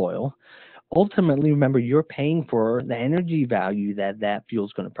fuel oil, ultimately, remember, you're paying for the energy value that that fuel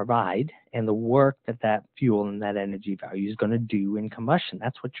is going to provide and the work that that fuel and that energy value is going to do in combustion.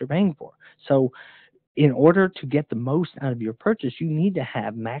 That's what you're paying for. So in order to get the most out of your purchase, you need to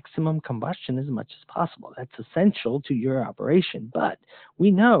have maximum combustion as much as possible. That's essential to your operation. But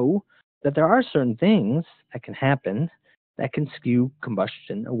we know that there are certain things that can happen that can skew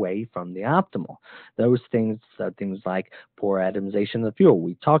combustion away from the optimal. Those things are things like poor atomization of the fuel.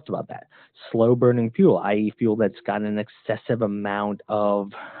 We talked about that. Slow burning fuel, i.e., fuel that's got an excessive amount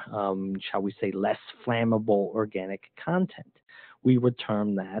of, shall we say, less flammable organic content. We would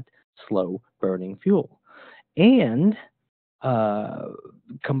term that slow burning fuel. And uh,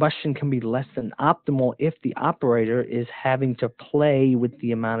 combustion can be less than optimal if the operator is having to play with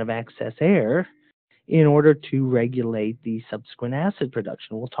the amount of excess air in order to regulate the subsequent acid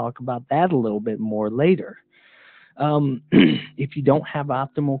production. We'll talk about that a little bit more later. If you don't have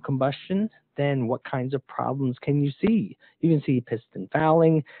optimal combustion, then what kinds of problems can you see? You can see piston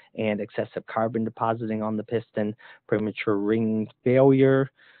fouling and excessive carbon depositing on the piston, premature ring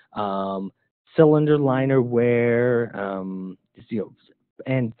failure, cylinder liner wear,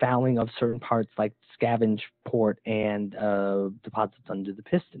 and fouling of certain parts like scavenge port and deposits under the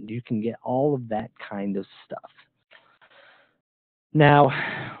piston. You can get all of that kind of stuff. Now,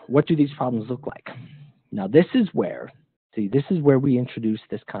 what do these problems look like? Now, this is where we introduce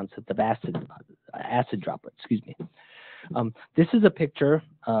this concept of acid droplet. Excuse me. This is a picture.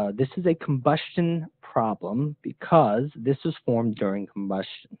 This is a combustion problem because this was formed during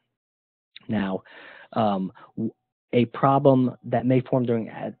combustion. Now, a problem that may form during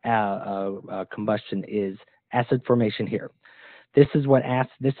combustion is acid formation here. This is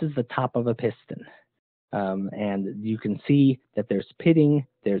the top of a piston. And you can see that there's pitting,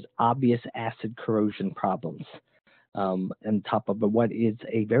 there's obvious acid corrosion problems on top of what is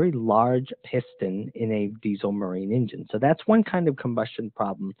a very large piston in a diesel marine engine. So that's one kind of combustion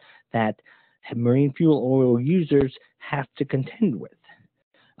problem that marine fuel oil users have to contend with.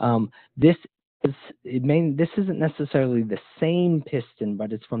 This isn't necessarily the same piston,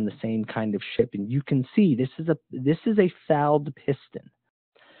 but it's from the same kind of ship, and you can see this is a fouled piston.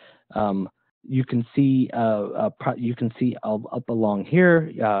 You can see up along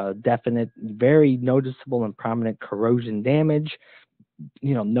here, definite, very noticeable and prominent corrosion damage.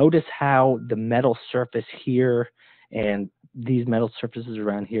 Notice how the metal surface here and these metal surfaces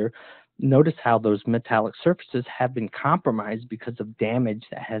around here, notice how those metallic surfaces have been compromised because of damage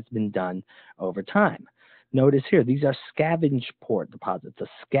that has been done over time. Notice here, these are scavenge port deposits. A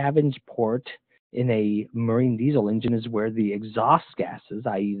scavenge port in a marine diesel engine is where the exhaust gases,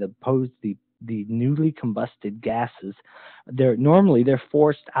 i.e. the newly combusted gases, they're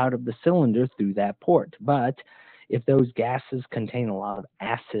forced out of the cylinder through that port. But if those gases contain a lot of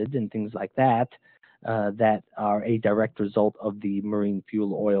acid and things like that, that are a direct result of the marine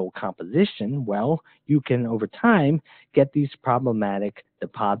fuel oil composition, well, you can over time get these problematic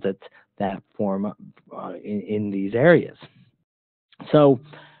deposits that form in these areas. So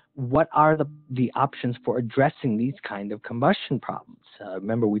what are the options for addressing these kind of combustion problems?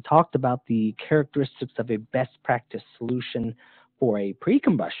 Remember, we talked about the characteristics of a best practice solution for a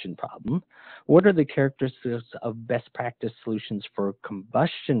pre-combustion problem. What are the characteristics of best practice solutions for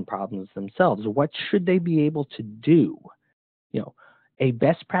combustion problems themselves? What should they be able to do? A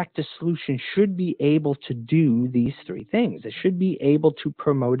best practice solution should be able to do these three things. It should be able to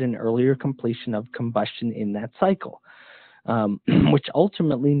promote an earlier completion of combustion in that cycle. Which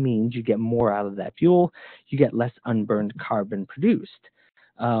ultimately means you get more out of that fuel, you get less unburned carbon produced.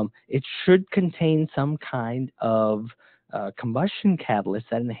 It should contain some kind of combustion catalyst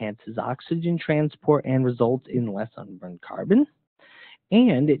that enhances oxygen transport and results in less unburned carbon.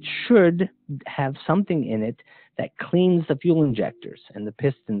 And it should have something in it that cleans the fuel injectors and the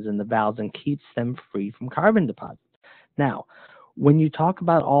pistons and the valves and keeps them free from carbon deposits. Now, when you talk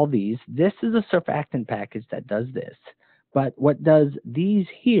about all these, this is a surfactant package that does this. But what does these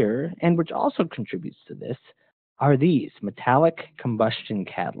here, and which also contributes to this, are these metallic combustion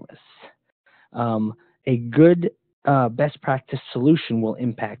catalysts. A good best practice solution will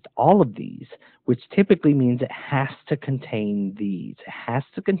impact all of these, which typically means it has to contain these. It has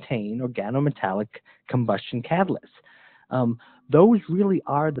to contain organometallic combustion catalysts. Those really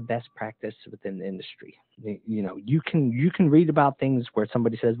are the best practice within the industry. You can read about things where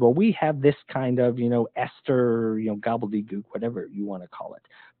somebody says, well, we have this kind of, ester, gobbledygook, whatever you want to call it.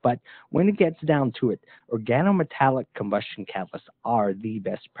 But when it gets down to it, organometallic combustion catalysts are the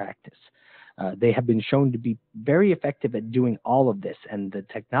best practice. They have been shown to be very effective at doing all of this, and the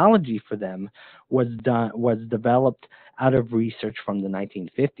technology for them was developed out of research from the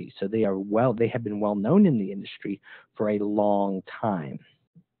 1950s. So they have been well known in the industry for a long time.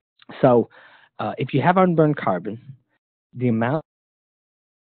 So if you have unburned carbon, the amount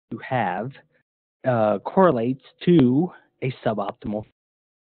you have correlates to a suboptimal.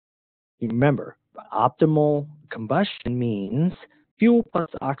 Remember, optimal combustion means fuel plus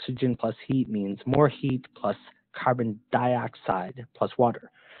oxygen plus heat means more heat plus carbon dioxide plus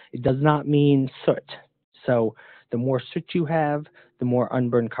water. It does not mean soot. So the more soot you have, the more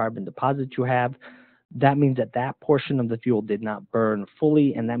unburned carbon deposits you have. That means that that portion of the fuel did not burn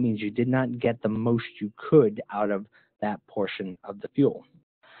fully, and that means you did not get the most you could out of that portion of the fuel.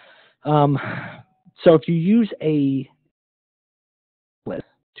 So if you use a list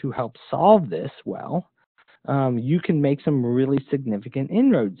to help solve this, well, you can make some really significant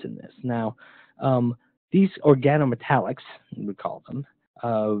inroads in this. Now, these organometallics, we call them,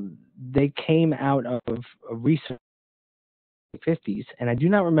 they came out of research in the 50s, and I do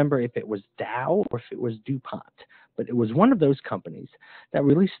not remember if it was Dow or if it was DuPont, but it was one of those companies that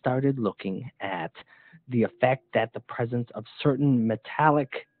really started looking at the effect that the presence of certain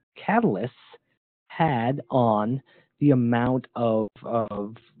metallic catalysts had on the amount of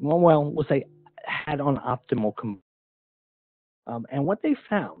we'll say had on optimal combustion. And what they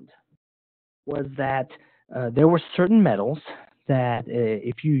found was that there were certain metals that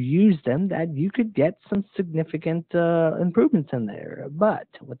if you used them, that you could get some significant improvements in there. But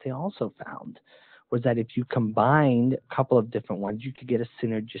what they also found was that if you combined a couple of different ones, you could get a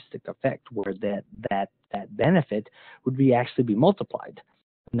synergistic effect where that benefit would actually be multiplied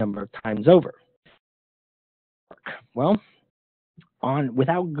a number of times over. Well,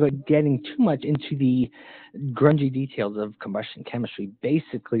 without getting too much into the grungy details of combustion chemistry,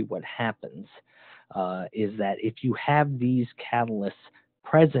 basically what happens is that if you have these catalysts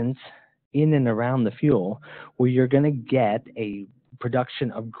present in and around the fuel, well, you're going to get a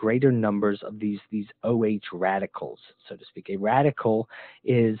production of greater numbers of these OH radicals, so to speak. A radical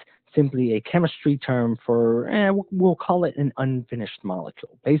is simply a chemistry term for, we'll call it an unfinished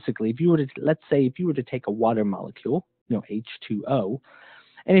molecule. Basically, if you were to, let's say, if you were to take a water molecule, H2O,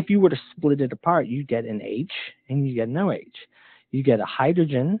 and if you were to split it apart, you get an H and you get an OH. You get a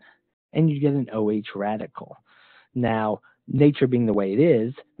hydrogen and you get an OH radical. Now, nature being the way it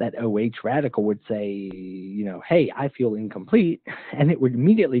is, that OH radical would say, hey, I feel incomplete, and it would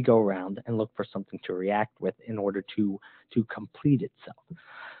immediately go around and look for something to react with in order to complete itself.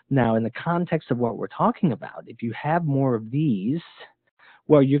 Now, in the context of what we're talking about, if you have more of these,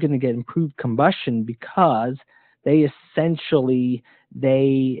 well, you're going to get improved combustion because they essentially,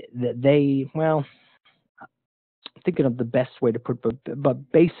 well, I'm thinking of the best way to put it,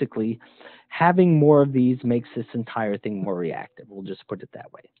 but basically, having more of these makes this entire thing more reactive. We'll just put it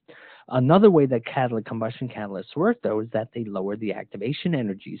that way. Another way that combustion catalysts work, though, is that they lower the activation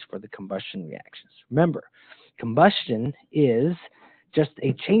energies for the combustion reactions. Remember, combustion is just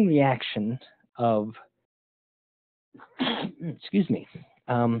a chain reaction of, excuse me,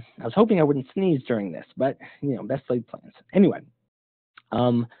 I was hoping I wouldn't sneeze during this, but, best laid plans. Anyway,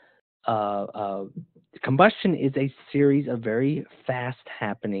 combustion is a series of very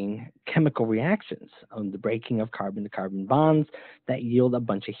fast-happening chemical reactions, the breaking of carbon-to-carbon bonds that yield a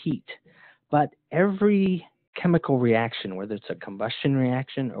bunch of heat. But every chemical reaction, whether it's a combustion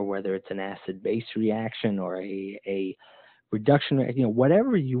reaction or whether it's an acid-base reaction or a reduction reaction,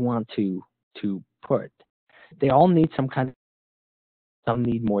 whatever you want to put, they all need some kind of, some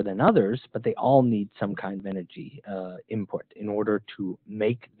need more than others, but they all need some kind of energy input in order to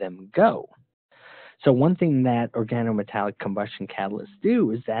make them go. So one thing that organometallic combustion catalysts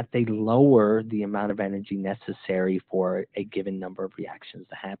do is that they lower the amount of energy necessary for a given number of reactions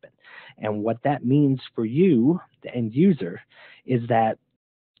to happen. And what that means for you, the end user, is that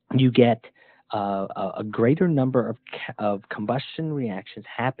you get a greater number of combustion reactions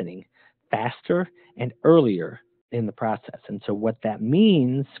happening faster and earlier in the process. And so what that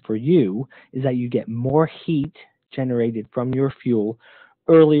means for you is that you get more heat generated from your fuel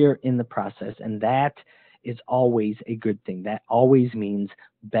earlier in the process, and that is always a good thing. That always means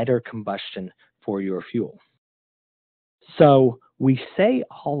better combustion for your fuel. So we say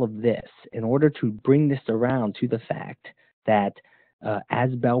all of this in order to bring this around to the fact that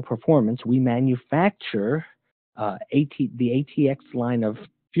as Bell Performance, we manufacture the ATX line of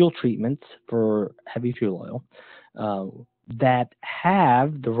fuel treatments for heavy fuel oil that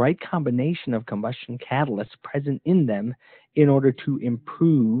have the right combination of combustion catalysts present in them in order to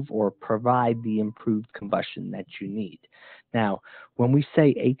improve or provide the improved combustion that you need. Now, when we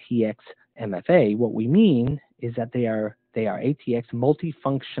say ATX MFA, what we mean is that they are ATX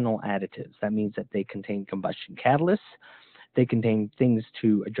multifunctional additives. That means that they contain combustion catalysts, they contain things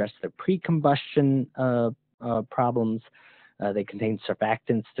to address the pre-combustion problems, they contain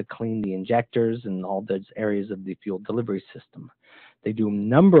surfactants to clean the injectors and all those areas of the fuel delivery system. They do a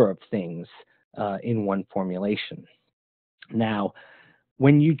number of things in one formulation. Now,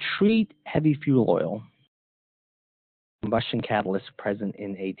 when you treat heavy fuel oil, combustion catalyst present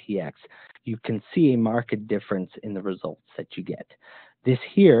in ATX, you can see a marked difference in the results that you get. This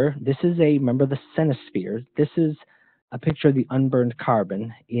is remember the cenosphere, this is a picture of the unburned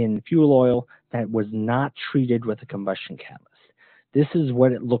carbon in fuel oil that was not treated with a combustion catalyst. This is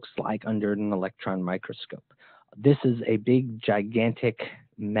what it looks like under an electron microscope. This is a big, gigantic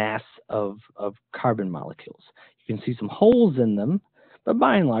mass of carbon molecules. You can see some holes in them, but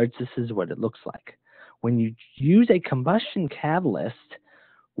by and large, this is what it looks like. When you use a combustion catalyst,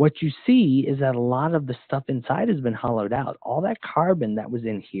 what you see is that a lot of the stuff inside has been hollowed out. All that carbon that was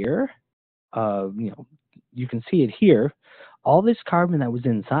in here, you can see it here, all this carbon that was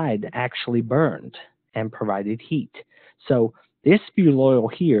inside actually burned and provided heat. So this fuel oil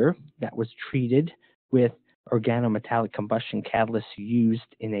here that was treated with organometallic combustion catalysts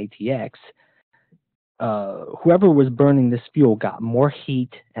used in ATX, whoever was burning this fuel got more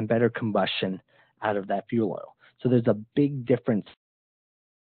heat and better combustion out of that fuel oil. So there's a big difference.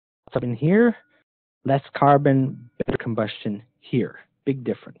 Up in here, less carbon, better combustion here. Big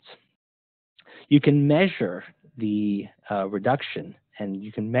difference. You can measure the reduction and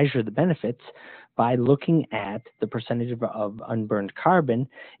you can measure the benefits by looking at the percentage of unburned carbon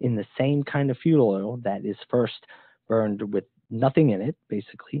in the same kind of fuel oil that is first burned with nothing in it,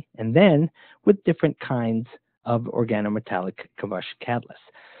 basically, and then with different kinds of organometallic combustion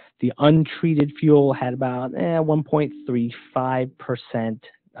catalysts. The untreated fuel had about 1.35%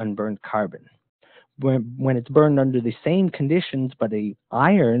 unburned carbon. When it's burned under the same conditions, but a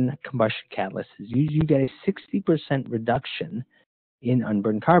iron combustion catalyst is used, you get a 60% reduction in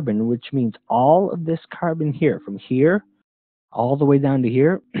unburned carbon, which means all of this carbon here, from here all the way down to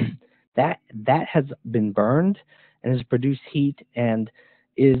here, that has been burned and has produced heat and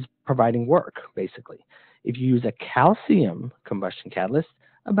is providing work, basically. If you use a calcium combustion catalyst,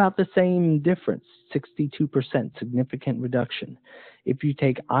 about the same difference, 62%, significant reduction. If you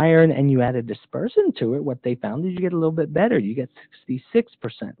take iron and you add a dispersant to it, what they found is you get a little bit better. You get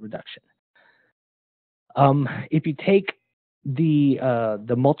 66% reduction. If you take the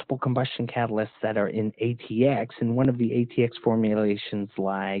multiple combustion catalysts that are in ATX, in one of the ATX formulations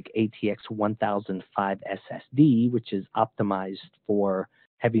like ATX 1005 SSD, which is optimized for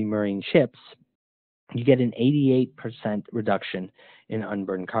heavy marine ships, you get an 88% reduction in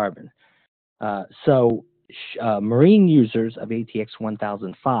unburned carbon. So marine users of ATX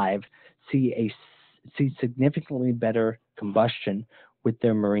 1005 see significantly better combustion with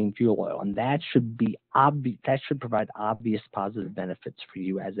their marine fuel oil, and that should be that should provide obvious positive benefits for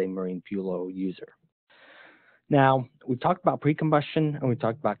you as a marine fuel oil user. Now, we've talked about pre-combustion and we've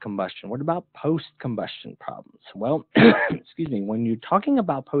talked about combustion. What about post-combustion problems? Well, excuse me, when you're talking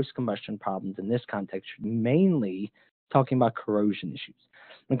about post-combustion problems in this context, you're mainly talking about corrosion issues.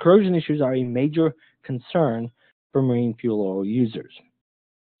 And corrosion issues are a major concern for marine fuel oil users.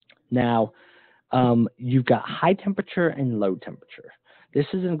 Now, you've got high temperature and low temperature. This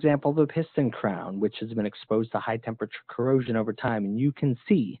is an example of a piston crown, which has been exposed to high temperature corrosion over time, and you can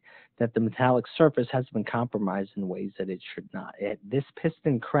see that the metallic surface has been compromised in ways that it should not. This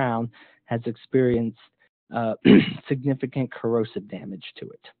piston crown has experienced significant corrosive damage to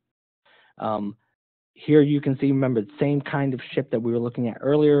it. Here you can see, remember, the same kind of ship that we were looking at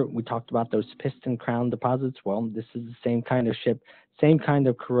earlier. We talked about those piston crown deposits. Well, this is the same kind of ship, same kind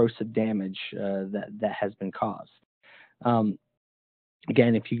of corrosive damage that has been caused.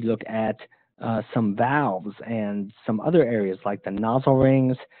 Again, if you look at some valves and some other areas like the nozzle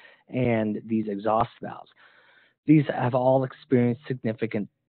rings and these exhaust valves, these have all experienced significant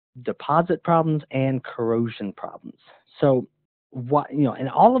deposit problems and corrosion problems. So and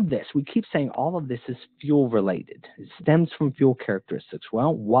all of this, we keep saying all of this is fuel related. It stems from fuel characteristics.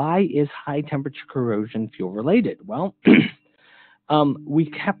 Well, why is high temperature corrosion fuel related? Well,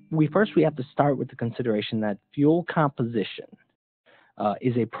 we have to start with the consideration that fuel composition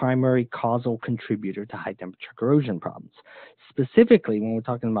is a primary causal contributor to high temperature corrosion problems. Specifically, when we're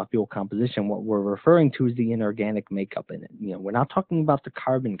talking about fuel composition, what we're referring to is the inorganic makeup in it. We're not talking about the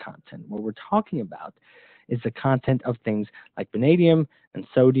carbon content. What we're talking about is the content of things like vanadium and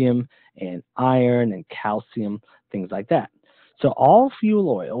sodium and iron and calcium, things like that. So all fuel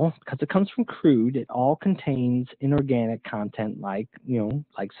oil, because it comes from crude, it all contains inorganic content like,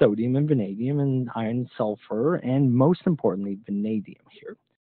 like sodium and vanadium and iron and sulfur, and most importantly, vanadium here.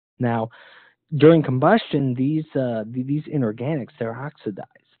 Now, during combustion, these inorganics, they're oxidized.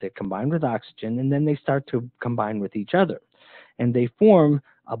 They're combined with oxygen, and then they start to combine with each other. And they form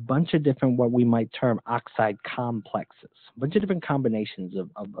a bunch of different, what we might term oxide complexes, a bunch of different combinations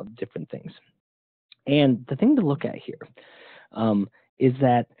of different things. And the thing to look at here is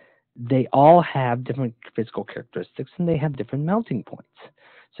that they all have different physical characteristics, and they have different melting points.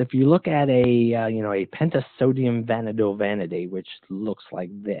 So if you look at a pentasodium vanadyl vanadate, which looks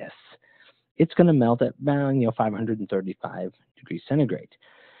like this, it's going to melt at around 535 degrees centigrade.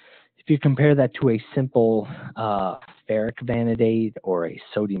 If you compare that to a simple ferric vanadate or a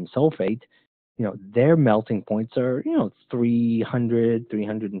sodium sulfate, their melting points are 300,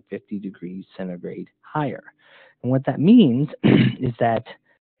 350 degrees centigrade higher. And what that means is that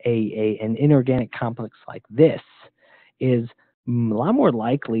an inorganic complex like this is a lot more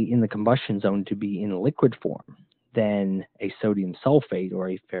likely in the combustion zone to be in liquid form than a sodium sulfate or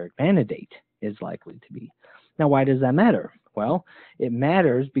a ferric vanadate is likely to be. Now, why does that matter? Well, it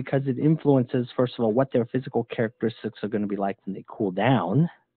matters because it influences, first of all, what their physical characteristics are going to be like when they cool down,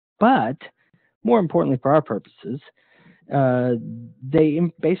 but more importantly for our purposes, they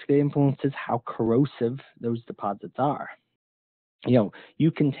basically influences how corrosive those deposits are.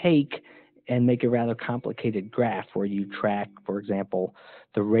 You can take and make a rather complicated graph where you track, for example,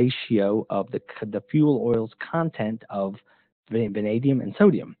 the ratio of the fuel oil's content of vanadium and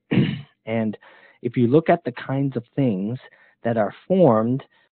sodium. And if you look at the kinds of things that are formed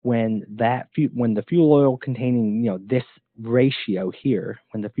when the fuel oil containing this ratio here,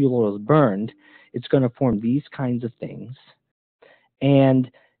 when the fuel oil is burned, it's going to form these kinds of things. And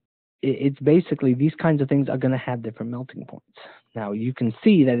it's basically these kinds of things are going to have different melting points. Now you can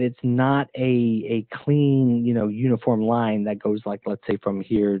see that it's not a clean, uniform line that goes like, let's say, from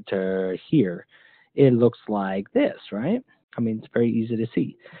here to here. It looks like this, right? I mean, it's very easy to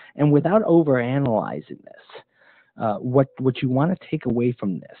see. And without overanalyzing this, what you want to take away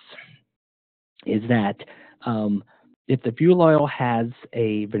from this is that if the fuel oil has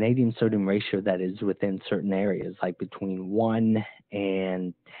a vanadium-sodium ratio that is within certain areas, like between 1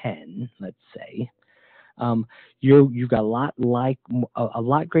 and 10, let's say, you've got a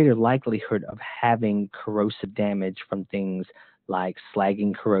lot greater likelihood of having corrosive damage from things like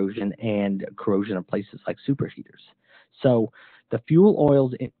slagging corrosion and corrosion of places like superheaters. So the fuel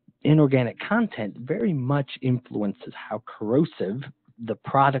oil's inorganic content very much influences how corrosive the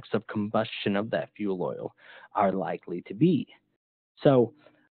products of combustion of that fuel oil are likely to be. So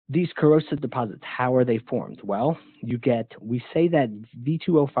these corrosive deposits, how are they formed? Well, we say that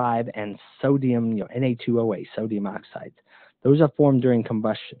V2O5 and sodium, Na2OA, sodium oxides, those are formed during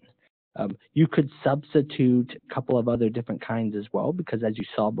combustion. You could substitute a couple of other different kinds as well, because as you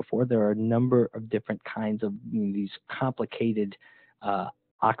saw before, there are a number of different kinds of these complicated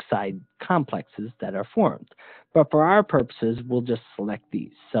oxide complexes that are formed. But for our purposes, we'll just select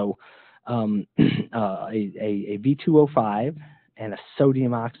these. So a V2O5 and a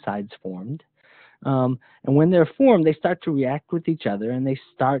sodium oxide is formed. And when they're formed, they start to react with each other, and they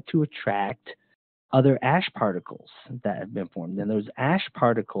start to attract other ash particles that have been formed. And those ash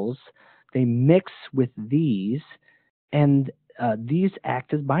particles, they mix with these, and these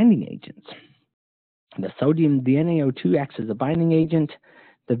act as binding agents. The sodium, the NaO2 acts as a binding agent.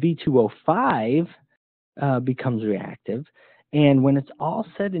 The V2O5 becomes reactive. And when it's all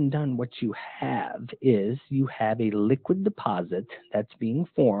said and done, what you have is you have a liquid deposit that's being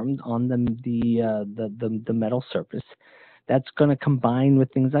formed on the metal surface that's going to combine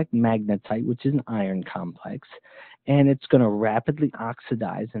with things like magnetite, which is an iron complex, and it's going to rapidly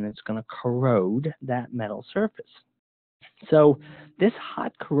oxidize, and it's going to corrode that metal surface. So this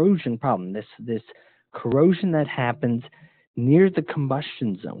hot corrosion problem, this corrosion that happens near the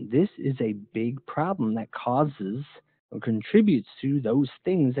combustion zone, this is a big problem that causes or contributes to those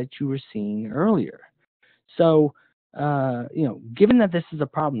things that you were seeing earlier. So, given that this is a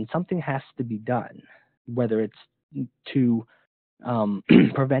problem, something has to be done, whether it's to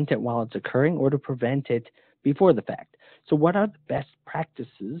prevent it while it's occurring or to prevent it before the fact. So what are the best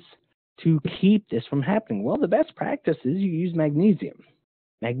practices to keep this from happening? Well, the best practice is you use magnesium.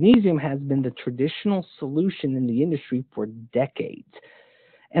 Magnesium has been the traditional solution in the industry for decades.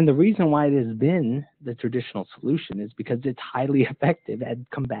 And the reason why it has been the traditional solution is because it's highly effective at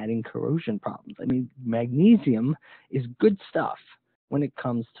combating corrosion problems. I mean, magnesium is good stuff when it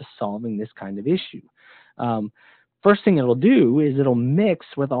comes to solving this kind of issue. First thing it'll do is it'll mix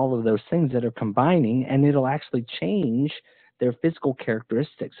with all of those things that are combining, and it'll actually change their physical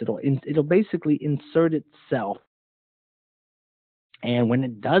characteristics. It'll basically insert itself, and when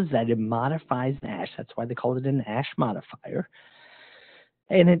it does that, it modifies the ash. That's why they call it an ash modifier.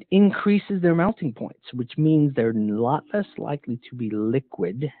 And it increases their melting points, which means they're a lot less likely to be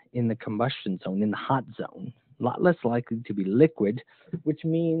liquid in the combustion zone, in the hot zone. A lot less likely to be liquid, which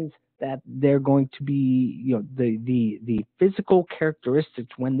means that they're going to be, the physical characteristics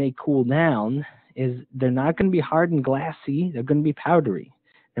when they cool down is they're not going to be hard and glassy. They're going to be powdery.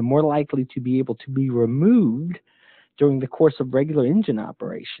 They're more likely to be able to be removed during the course of regular engine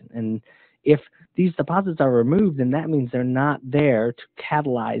operation. And if these deposits are removed, then that means they're not there to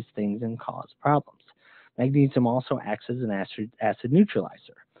catalyze things and cause problems. Magnesium also acts as an acid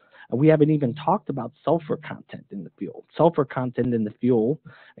neutralizer. We haven't even talked about sulfur content in the fuel. Sulfur content in the fuel,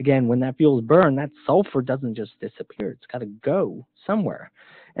 again, when that fuel is burned, that sulfur doesn't just disappear. It's got to go somewhere.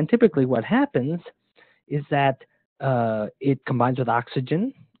 And typically what happens is that it combines with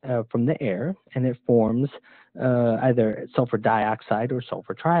oxygen from the air, and it forms either sulfur dioxide or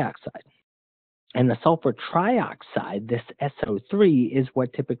sulfur trioxide. And the sulfur trioxide, this SO3, is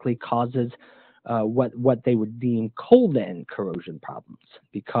what typically causes what they would deem cold end corrosion problems,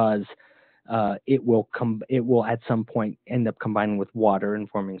 because it will at some point end up combining with water and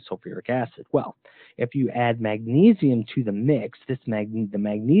forming sulfuric acid. Well, if you add magnesium to the mix, the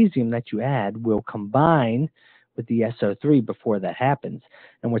magnesium that you add will combine with the SO3 before that happens,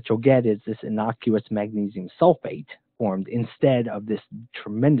 and what you'll get is this innocuous magnesium sulfate formed instead of this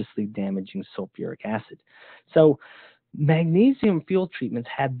tremendously damaging sulfuric acid. So magnesium fuel treatments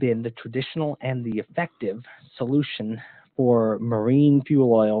have been the traditional and the effective solution for marine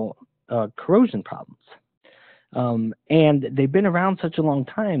fuel oil corrosion problems. And they've been around such a long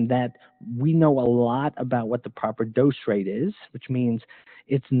time that we know a lot about what the proper dose rate is, which means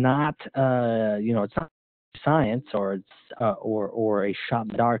it's not, it's not science or a shot in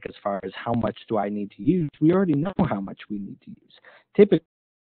the dark as far as how much do I need to use. We already know how much we need to use. Typically,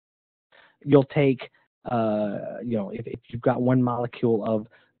 you'll take, if you've got one molecule of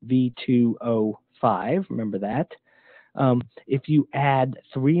V2O5, remember that. If you add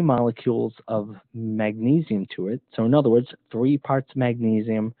 3 molecules of magnesium to it, so in other words, 3 parts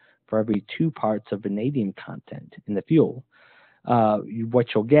magnesium for every 2 parts of vanadium content in the fuel,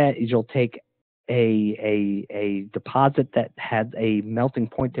 what you'll get is you'll take a deposit that has a melting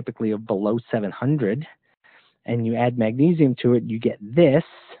point typically of below 700, and you add magnesium to it, you get this,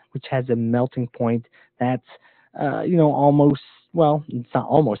 which has a melting point that's, almost, well, it's not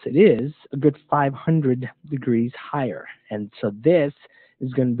almost, it is a good 500 degrees higher. And so this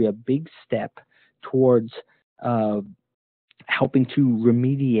is going to be a big step towards helping to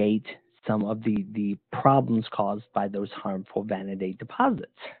remediate some of the problems caused by those harmful vanadate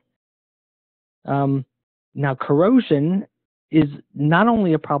deposits. Now, corrosion is not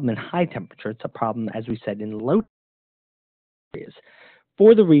only a problem in high temperature, it's a problem, as we said, in low areas,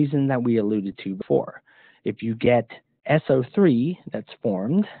 for the reason that we alluded to before. If you get SO3 that's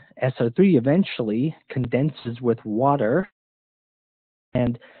formed, SO3 eventually condenses with water,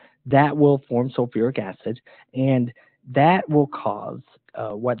 and that will form sulfuric acid, and that will cause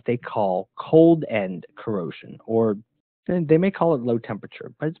what they call cold end corrosion, or they may call it low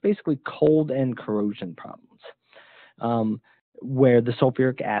temperature, but it's basically cold end corrosion problems, where the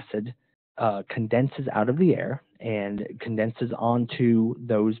sulfuric acid condenses out of the air and condenses onto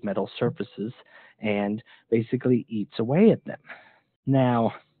those metal surfaces and basically eats away at them.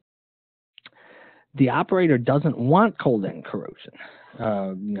 Now, the operator doesn't want cold end corrosion,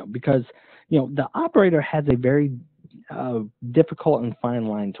 because the operator has a very difficult and fine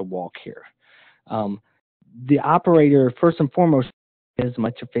line to walk here. The operator, first and foremost, as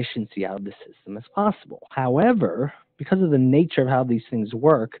much efficiency out of the system as possible. However, because of the nature of how these things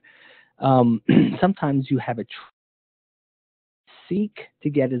work, sometimes you have a seek to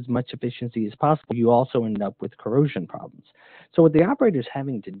get as much efficiency as possible. You also end up with corrosion problems. So what the operator is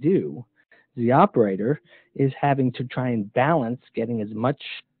having to do, the operator is having to try and balance getting as much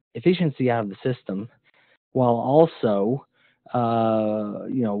efficiency out of the system while also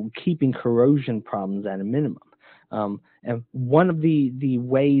keeping corrosion problems at a minimum. And one of the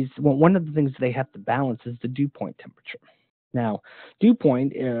things they have to balance is the dew point temperature. Now, dew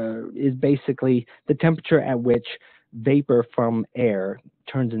point is basically the temperature at which vapor from air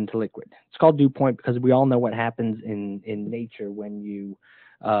turns into liquid. It's called dew point because we all know what happens in nature when you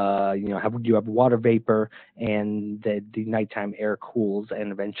have water vapor and the nighttime air cools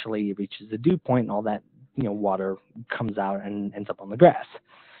and eventually it reaches the dew point and all that water comes out and ends up on the grass.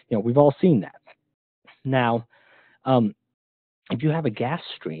 We've all seen that. Now, if you have a gas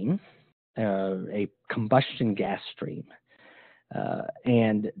stream, a combustion gas stream,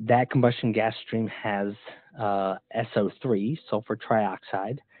 And that combustion gas stream has SO3, sulfur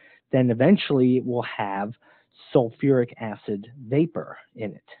trioxide. Then eventually it will have sulfuric acid vapor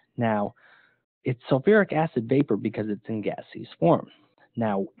in it. Now, it's sulfuric acid vapor because it's in gaseous form.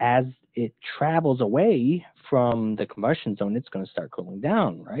 Now, as it travels away from the combustion zone, it's going to start cooling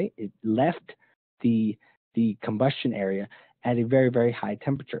down, right? It left the combustion area at a very, very high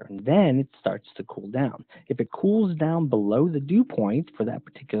temperature, and then it starts to cool down. If it cools down below the dew point for that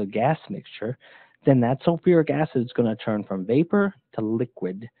particular gas mixture, then that sulfuric acid is going to turn from vapor to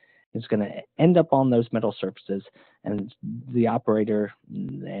liquid. It's going to end up on those metal surfaces, and the operator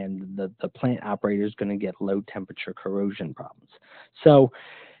and the plant operator is going to get low temperature corrosion problems. So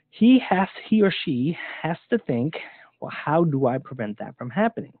he or she has to think, well, how do I prevent that from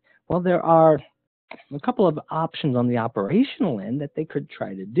happening? Well, there are a couple of options on the operational end that they could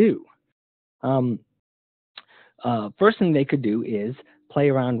try to do. First thing they could do is play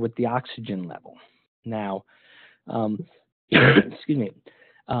around with the oxygen level. Now, excuse me,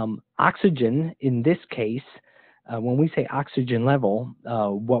 oxygen in this case, when we say oxygen level,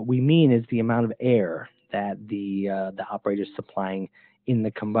 what we mean is the amount of air that the operator is supplying in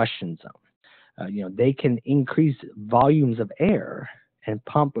the combustion zone. They can increase volumes of air and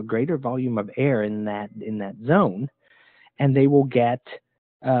pump a greater volume of air in that zone, and they will get,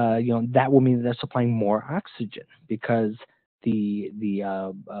 that will mean that they're supplying more oxygen because the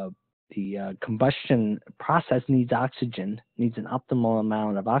combustion process needs oxygen, needs an optimal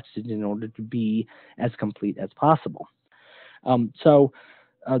amount of oxygen in order to be as complete as possible. So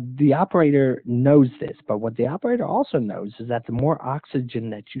the operator knows this, but what the operator also knows is that the more oxygen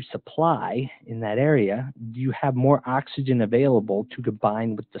that you supply in that area, you have more oxygen available to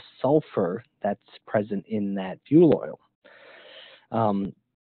combine with the sulfur that's present in that fuel oil.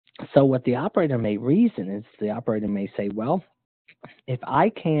 So what the operator may reason is the operator may say, well, if I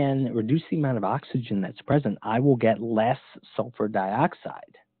can reduce the amount of oxygen that's present, I will get less sulfur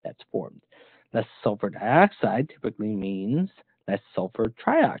dioxide that's formed. Less sulfur dioxide typically means less sulfur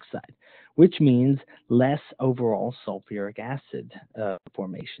trioxide, which means less overall sulfuric acid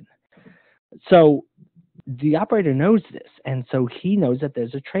formation. So the operator knows this, and so he knows that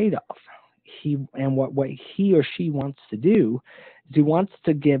there's a trade-off. What he or she wants to do is he wants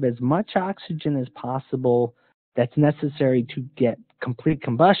to give as much oxygen as possible that's necessary to get complete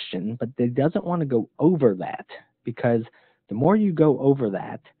combustion, but they doesn't want to go over that, because the more you go over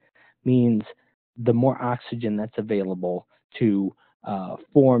that means the more oxygen that's available to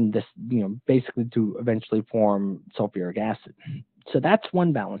form this, basically to eventually form sulfuric acid. So that's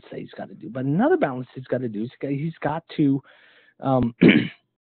one balance that he's got to do. But another balance he's got to do is he's got to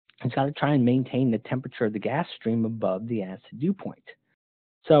try and maintain the temperature of the gas stream above the acid dew point.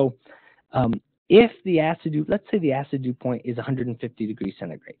 So if the acid dew, let's say the acid dew point is 150 degrees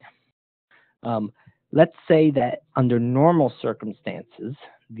centigrade. Let's say that under normal circumstances,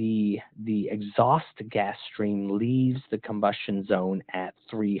 the exhaust gas stream leaves the combustion zone at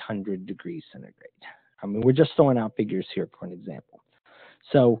 300 degrees centigrade. I mean, we're just throwing out figures here for an example.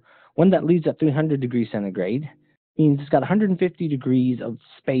 So one that leaves at 300 degrees centigrade means it's got 150 degrees of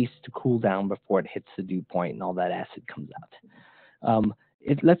space to cool down before it hits the dew point and all that acid comes out.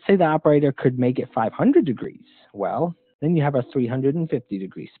 Let's say the operator could make it 500 degrees. Well, then you have a 350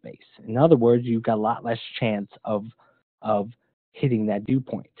 degree space. In other words, you've got a lot less chance of hitting that dew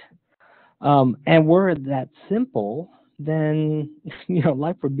point. And were it that simple, then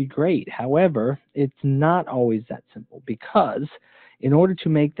life would be great. However, it's not always that simple, because in order to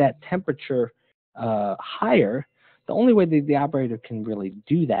make that temperature higher, the only way that the operator can really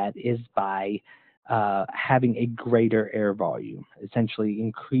do that is by having a greater air volume,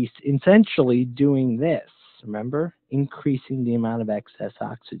 essentially doing this. Remember, increasing the amount of excess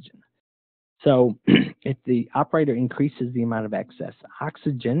oxygen. So if the operator increases the amount of excess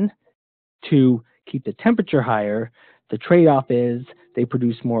oxygen to keep the temperature higher, the trade-off is they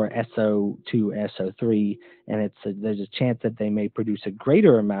produce more SO2, SO3, and there's a chance that they may produce a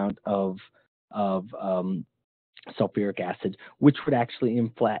greater amount of sulfuric acid, which would actually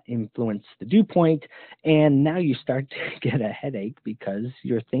influence the dew point. And now you start to get a headache, because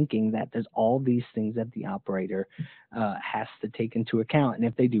you're thinking that there's all these things that the operator has to take into account. And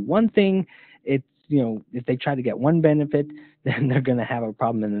if they do one thing, it's, if they try to get one benefit, then they're going to have a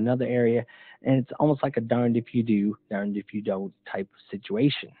problem in another area. And it's almost like a darned if you do, darned if you don't type of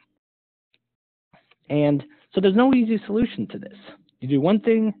situation. And so there's no easy solution to this. You do one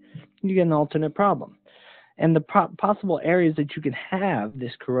thing, you get an alternate problem. And the possible areas that you can have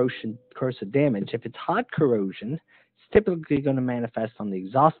this corrosive damage, if it's hot corrosion, it's typically going to manifest on the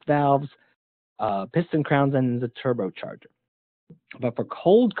exhaust valves, piston crowns, and the turbocharger. But for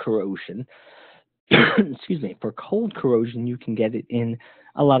cold corrosion, excuse me, for cold corrosion, you can get it in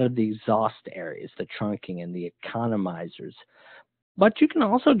a lot of the exhaust areas, the trunking and the economizers. But you can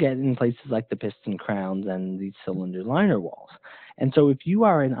also get it in places like the piston crowns and the cylinder liner walls. And so if you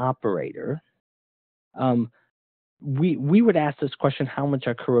are an operator, um, we would ask this question: how much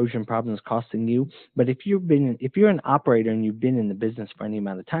are corrosion problems costing you? But if you're an operator and you've been in the business for any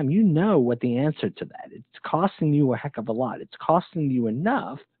amount of time, you know what the answer to that. It's costing you a heck of a lot. It's costing you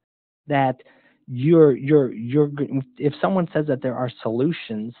enough that if someone says that there are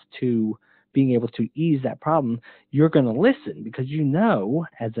solutions to being able to ease that problem, you're going to listen, because you know,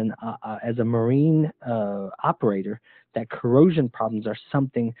 as a marine operator, that corrosion problems are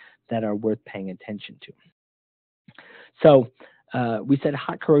something that are worth paying attention to. So we said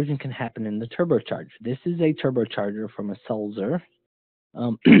hot corrosion can happen in the turbocharger. This is a turbocharger from a Sulzer.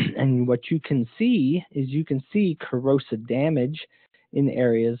 And what you can see is corrosive damage in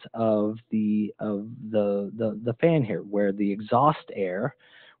areas of the fan here, where the exhaust air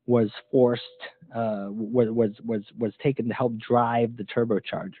was forced was taken to help drive the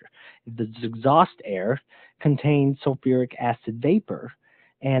turbocharger. The exhaust air contained sulfuric acid vapor,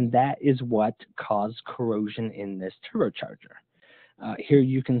 and that is what caused corrosion in this turbocharger. Here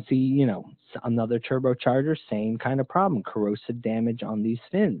you can see, another turbocharger, same kind of problem, corrosive damage on these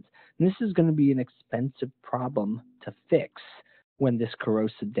fins. And this is going to be an expensive problem to fix when this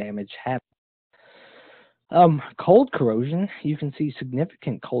corrosive damage happens. Cold corrosion, you can see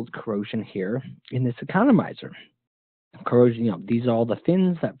significant cold corrosion here in this economizer. Corrosion, these are all the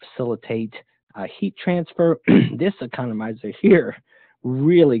fins that facilitate heat transfer. This economizer here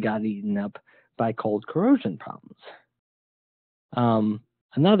really got eaten up by cold corrosion problems.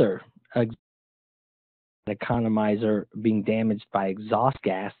 Another economizer being damaged by exhaust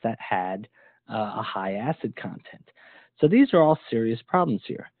gas that had a high acid content. So these are all serious problems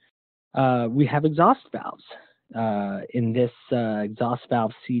here. We have exhaust valves. In this exhaust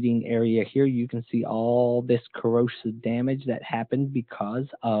valve seating area here, you can see all this corrosive damage that happened because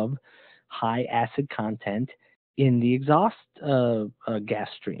of high acid content in the exhaust gas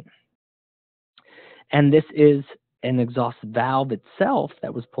stream. And this is an exhaust valve itself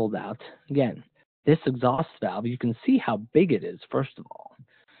that was pulled out. Again, this exhaust valve, you can see how big it is, first of all.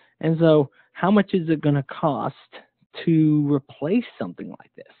 And so how much is it going to cost to replace something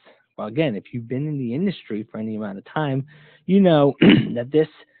like this? Well, again, if you've been in the industry for any amount of time, you know that this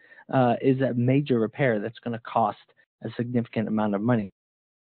is a major repair that's going to cost a significant amount of money.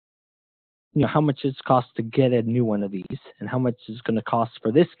 How much it costs to get a new one of these, and how much it's going to cost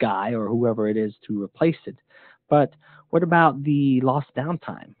for this guy or whoever it is to replace it. But what about the lost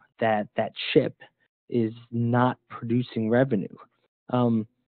downtime that ship is not producing revenue? And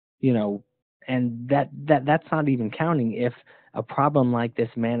that's not even counting if a problem like this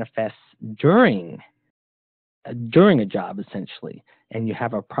manifests during a job, essentially, and you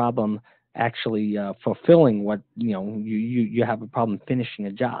have a problem actually fulfilling what you have a problem finishing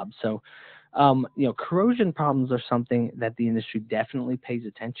a job. So corrosion problems are something that the industry definitely pays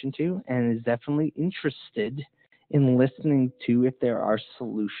attention to and is definitely interested in listening to if there are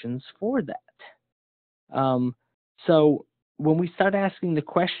solutions for that. So when we start asking the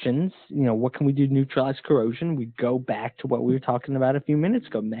questions, what can we do to neutralize corrosion? We go back to what we were talking about a few minutes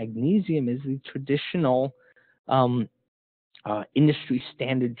ago. Magnesium is the traditional industry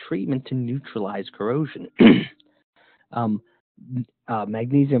standard treatment to neutralize corrosion.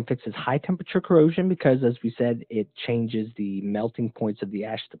 Magnesium fixes high temperature corrosion because, as we said, it changes the melting points of the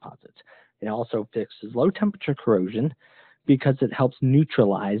ash deposits. It also fixes low temperature corrosion because it helps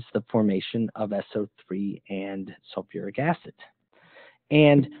neutralize the formation of SO3 and sulfuric acid.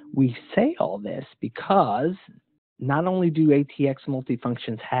 And we say all this because not only do ATX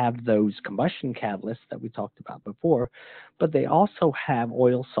multifunctions have those combustion catalysts that we talked about before, but they also have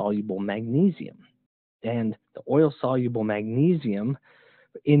oil-soluble magnesium. And the oil-soluble magnesium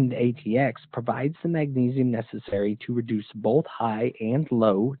in the ATX provides the magnesium necessary to reduce both high and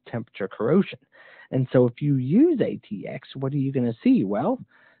low temperature corrosion. And so if you use ATX, what are you going to see? Well,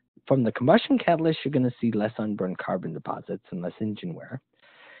 from the combustion catalyst, you're going to see less unburned carbon deposits and less engine wear.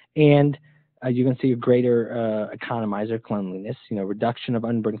 And you're going to see a greater economizer cleanliness, reduction of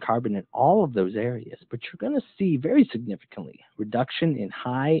unburned carbon in all of those areas. But you're going to see very significantly reduction in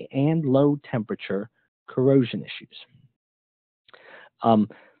high and low temperature corrosion issues.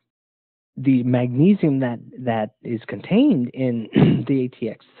 The magnesium that is contained in the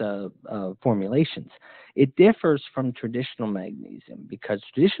ATX formulations, it differs from traditional magnesium because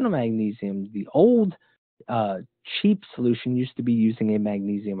traditional magnesium, the old cheap solution, used to be using a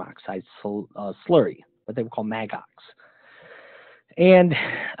magnesium oxide slurry, what they would call MagOx. And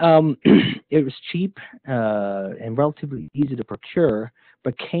it was cheap and relatively easy to procure,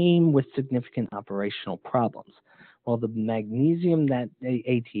 but came with significant operational problems. Well, the magnesium that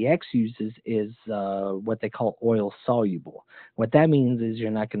ATX uses is what they call oil soluble. What that means is you're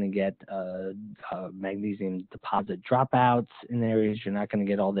not going to get magnesium deposit dropouts in areas. You're not going to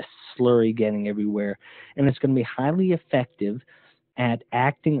get all this slurry getting everywhere, and it's going to be highly effective at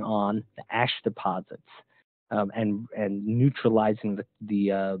acting on the ash deposits and neutralizing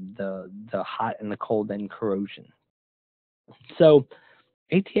the hot and the cold and corrosion. So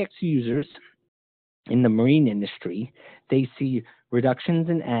ATX users in the marine industry, they see reductions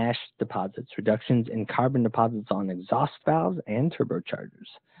in ash deposits, reductions in carbon deposits on exhaust valves and turbochargers.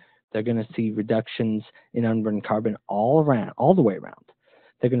 They're going to see reductions in unburned carbon all the way around.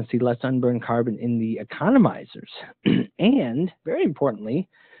 They're going to see less unburned carbon in the economizers. And very importantly,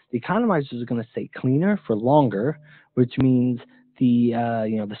 the economizers are going to stay cleaner for longer, which means the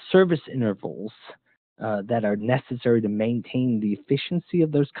service intervals that are necessary to maintain the efficiency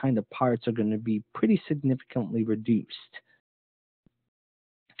of those kind of parts are going to be pretty significantly reduced.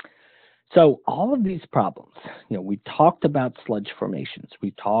 So all of these problems, we talked about sludge formations,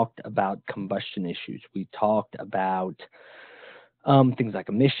 we talked about combustion issues, we talked about things like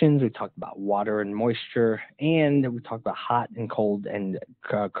emissions, we talked about water and moisture, and we talked about hot and cold and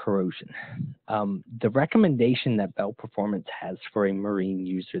corrosion. The recommendation that Bell Performance has for a marine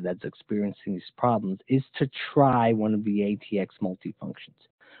user that's experiencing these problems is to try one of the ATX multifunctions.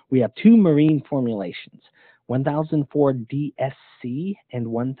 We have two marine formulations, 1004 DSC and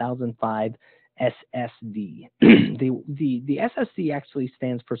 1005 SSD. the SSD actually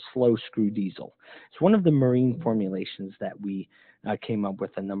stands for slow screw diesel. It's one of the marine formulations that we came up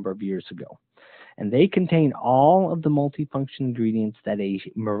with a number of years ago. And they contain all of the multifunction ingredients that a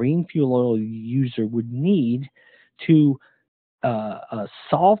marine fuel oil user would need to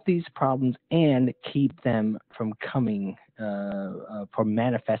solve these problems and keep them from from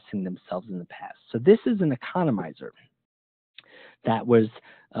manifesting themselves in the past. So this is an economizer that was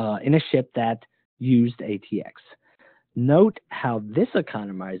in a ship that used ATX. Note how this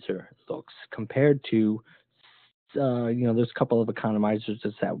economizer looks compared to, there's a couple of economizers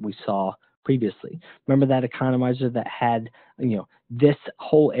that we saw previously. Remember that economizer that had, this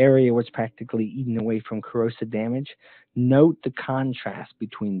whole area was practically eaten away from corrosive damage? Note the contrast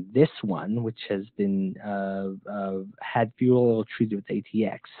between this one, which has been had fuel oil treated with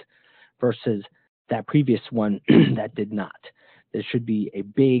ATX, versus that previous one that did not. There should be a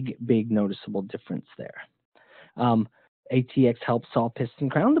big noticeable difference there. ATX helps solve piston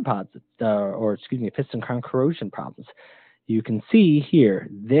crown deposits, piston crown corrosion problems. You can see here,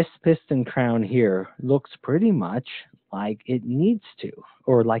 this piston crown here looks pretty much like it needs to,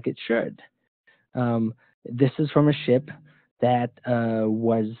 or like it should. This is from a ship that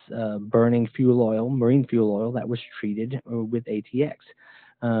was burning fuel oil, marine fuel oil that was treated with ATX.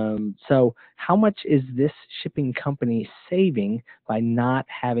 So how much is this shipping company saving by not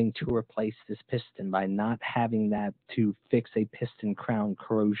having to replace this piston, by not having that to fix a piston crown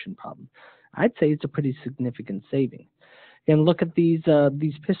corrosion problem? I'd say it's a pretty significant saving. And look at these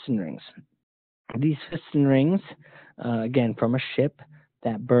piston rings. These piston rings, again, from a ship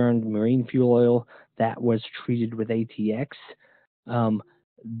that burned marine fuel oil that was treated with ATX.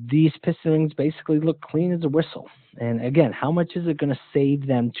 These piston rings basically look clean as a whistle. And again, how much is it going to save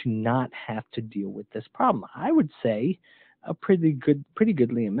them to not have to deal with this problem? I would say a pretty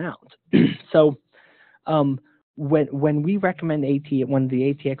goodly amount. So when we recommend one of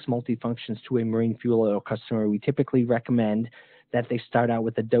the ATX multifunctions to a marine fuel oil customer, we typically recommend that they start out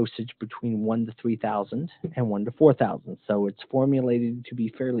with a dosage between 1 to 3,000 and 1 to 4,000. So it's formulated to be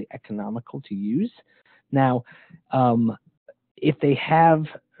fairly economical to use. Now, if they have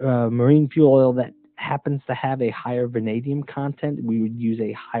marine fuel oil that happens to have a higher vanadium content, we would use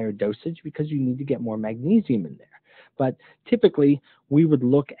a higher dosage because you need to get more magnesium in there. But typically, we would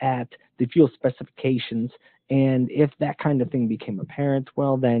look at the fuel specifications, and if that kind of thing became apparent,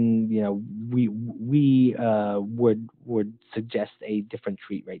 well, then we would suggest a different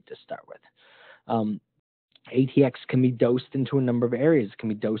treat rate to start with. ATX can be dosed into a number of areas. It can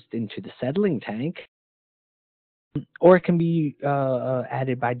be dosed into the settling tank, or it can be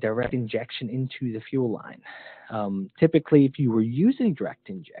added by direct injection into the fuel line. Typically, if you were using direct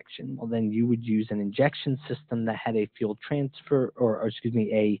injection, well, then you would use an injection system that had a fuel transfer,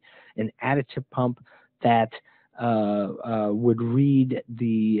 an additive pump that would read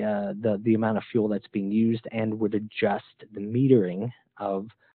the amount of fuel that's being used and would adjust the metering of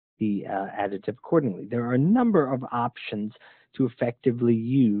the additive accordingly. There are a number of options to effectively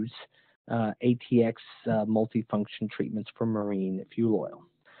use ATX multifunction treatments for marine fuel oil.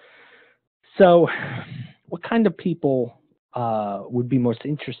 So, what kind of people would be most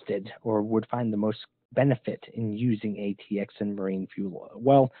interested or would find the most benefit in using ATX in marine fuel oil?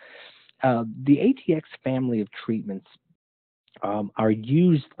 Well, the ATX family of treatments are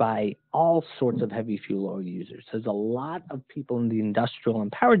used by all sorts of heavy fuel oil users. There's a lot of people in the industrial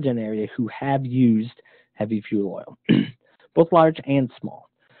and power gen area who have used heavy fuel oil, both large and small.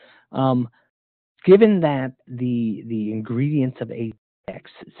 Given that the ingredients of ATX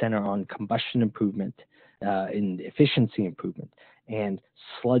center on combustion improvement, and efficiency improvement, and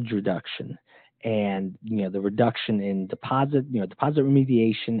sludge reduction, and the reduction in deposit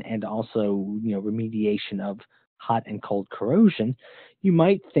remediation, and also remediation of hot and cold corrosion, you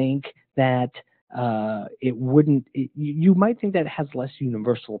might think that you might think that it has less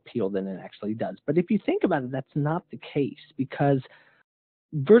universal appeal than it actually does. But if you think about it, that's not the case, because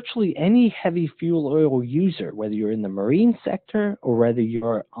virtually any heavy fuel oil user, whether you're in the marine sector or whether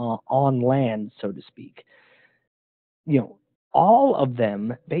you're on land, so to speak, all of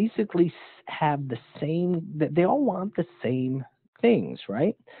them basically have the same, they all want the same things,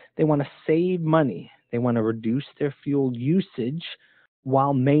 right? They want to save money. They want to reduce their fuel usage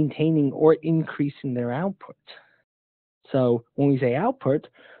while maintaining or increasing their output. So when we say output,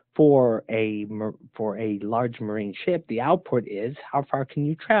 for a large marine ship, the output is how far can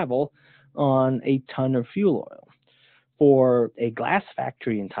you travel on a ton of fuel oil. For a glass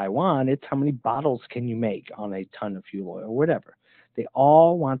factory in Taiwan, it's how many bottles can you make on a ton of fuel oil or whatever. They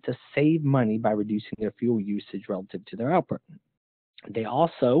all want to save money by reducing their fuel usage relative to their output. They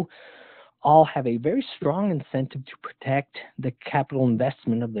also all have a very strong incentive to protect the capital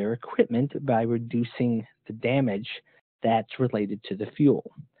investment of their equipment by reducing the damage that's related to the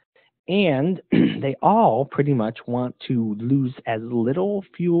fuel. And they all pretty much want to lose as little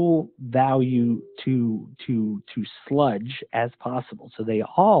fuel value to sludge as possible. So they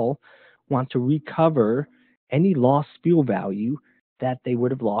all want to recover any lost fuel value that they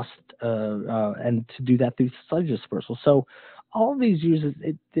would have lost, and to do that through sludge dispersal. So all of these users,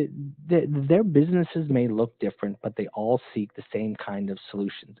 their businesses may look different, but they all seek the same kind of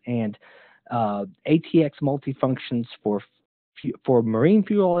solutions. And ATX multifunctions for marine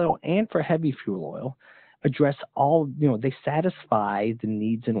fuel oil and for heavy fuel oil address all, they satisfy the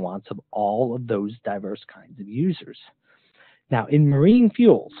needs and wants of all of those diverse kinds of users. Now, in marine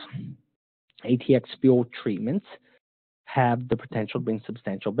fuels, ATX fuel treatments have the potential to bring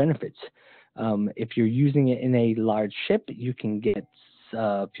substantial benefits. If you're using it in a large ship, you can get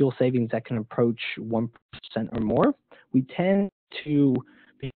fuel savings that can approach 1% or more. We tend to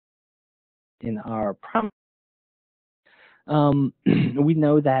be in our we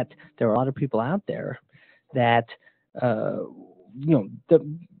know that there are a lot of people out there that, for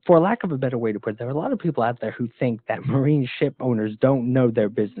lack of a better way to put it, there are a lot of people out there who think that marine ship owners don't know their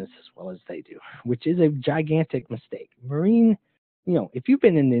business as well as they do, which is a gigantic mistake. Marine, if you've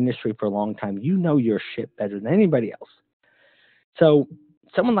been in the industry for a long time, you know your ship better than anybody else. So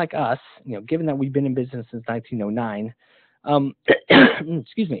someone like us, given that we've been in business since 1909,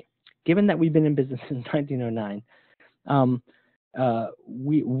 excuse me, given that we've been in business since 1909,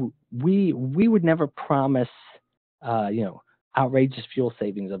 we would never promise, outrageous fuel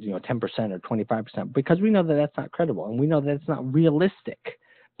savings of 10% or 25%, because we know that that's not credible, and we know that it's not realistic.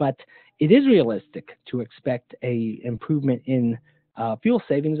 But it is realistic to expect a improvement in fuel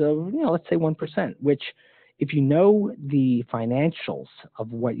savings of let's say 1%, which, if you know the financials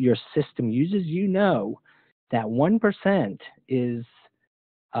of what your system uses, that 1% is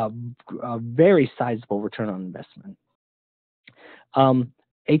a very sizable return on investment.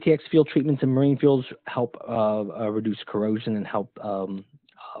 ATX fuel treatments in marine fuels help reduce corrosion and help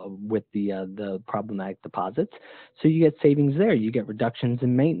with the problematic deposits. So you get savings there. You get reductions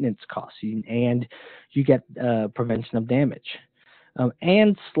in maintenance costs, and you get prevention of damage.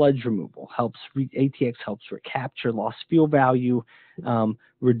 And sludge removal ATX helps recapture lost fuel value,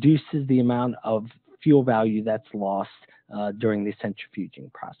 reduces the amount of fuel value that's lost during the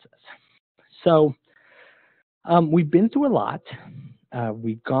centrifuging process. So we've been through a lot.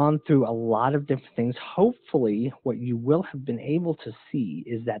 We've gone through a lot of different things. Hopefully, what you will have been able to see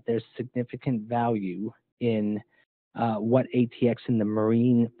is that there's significant value in what ATX in the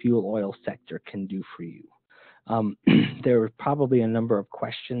marine fuel oil sector can do for you. There are probably a number of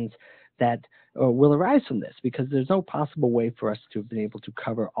questions that will arise from this, because there's no possible way for us to have been able to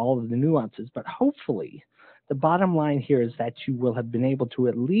cover all of the nuances. But hopefully, the bottom line here is that you will have been able to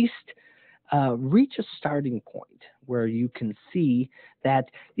at least reach a starting point where you can see that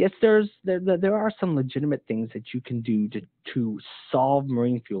yes, there are some legitimate things that you can do to solve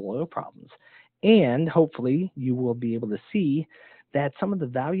marine fuel oil problems, and hopefully you will be able to see that some of the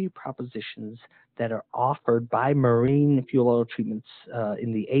value propositions that are offered by marine fuel oil treatments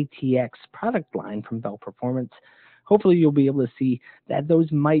in the ATX product line from Bell Performance, hopefully you'll be able to see that those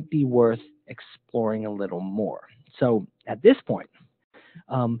might be worth exploring a little more. So at this point,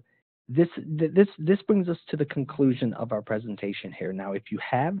 this brings us to the conclusion of our presentation here. Now, if you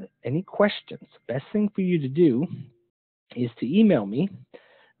have any questions, best thing for you to do is to email me.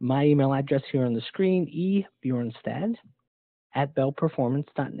 My email address here on the screen,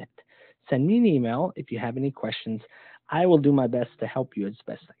 ebjornstad@bellperformance.net. Send me an email if you have any questions. I will do my best to help you as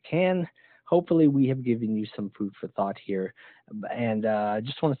best I can. Hopefully we have given you some food for thought here. And I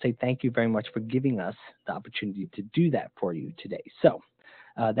just want to say thank you very much for giving us the opportunity to do that for you today. So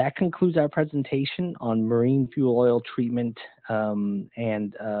that concludes our presentation on marine fuel oil treatment and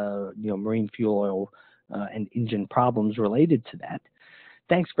marine fuel oil and engine problems related to that.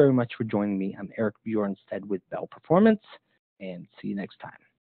 Thanks very much for joining me. I'm Eric Bjornstad with Bell Performance, and see you next time.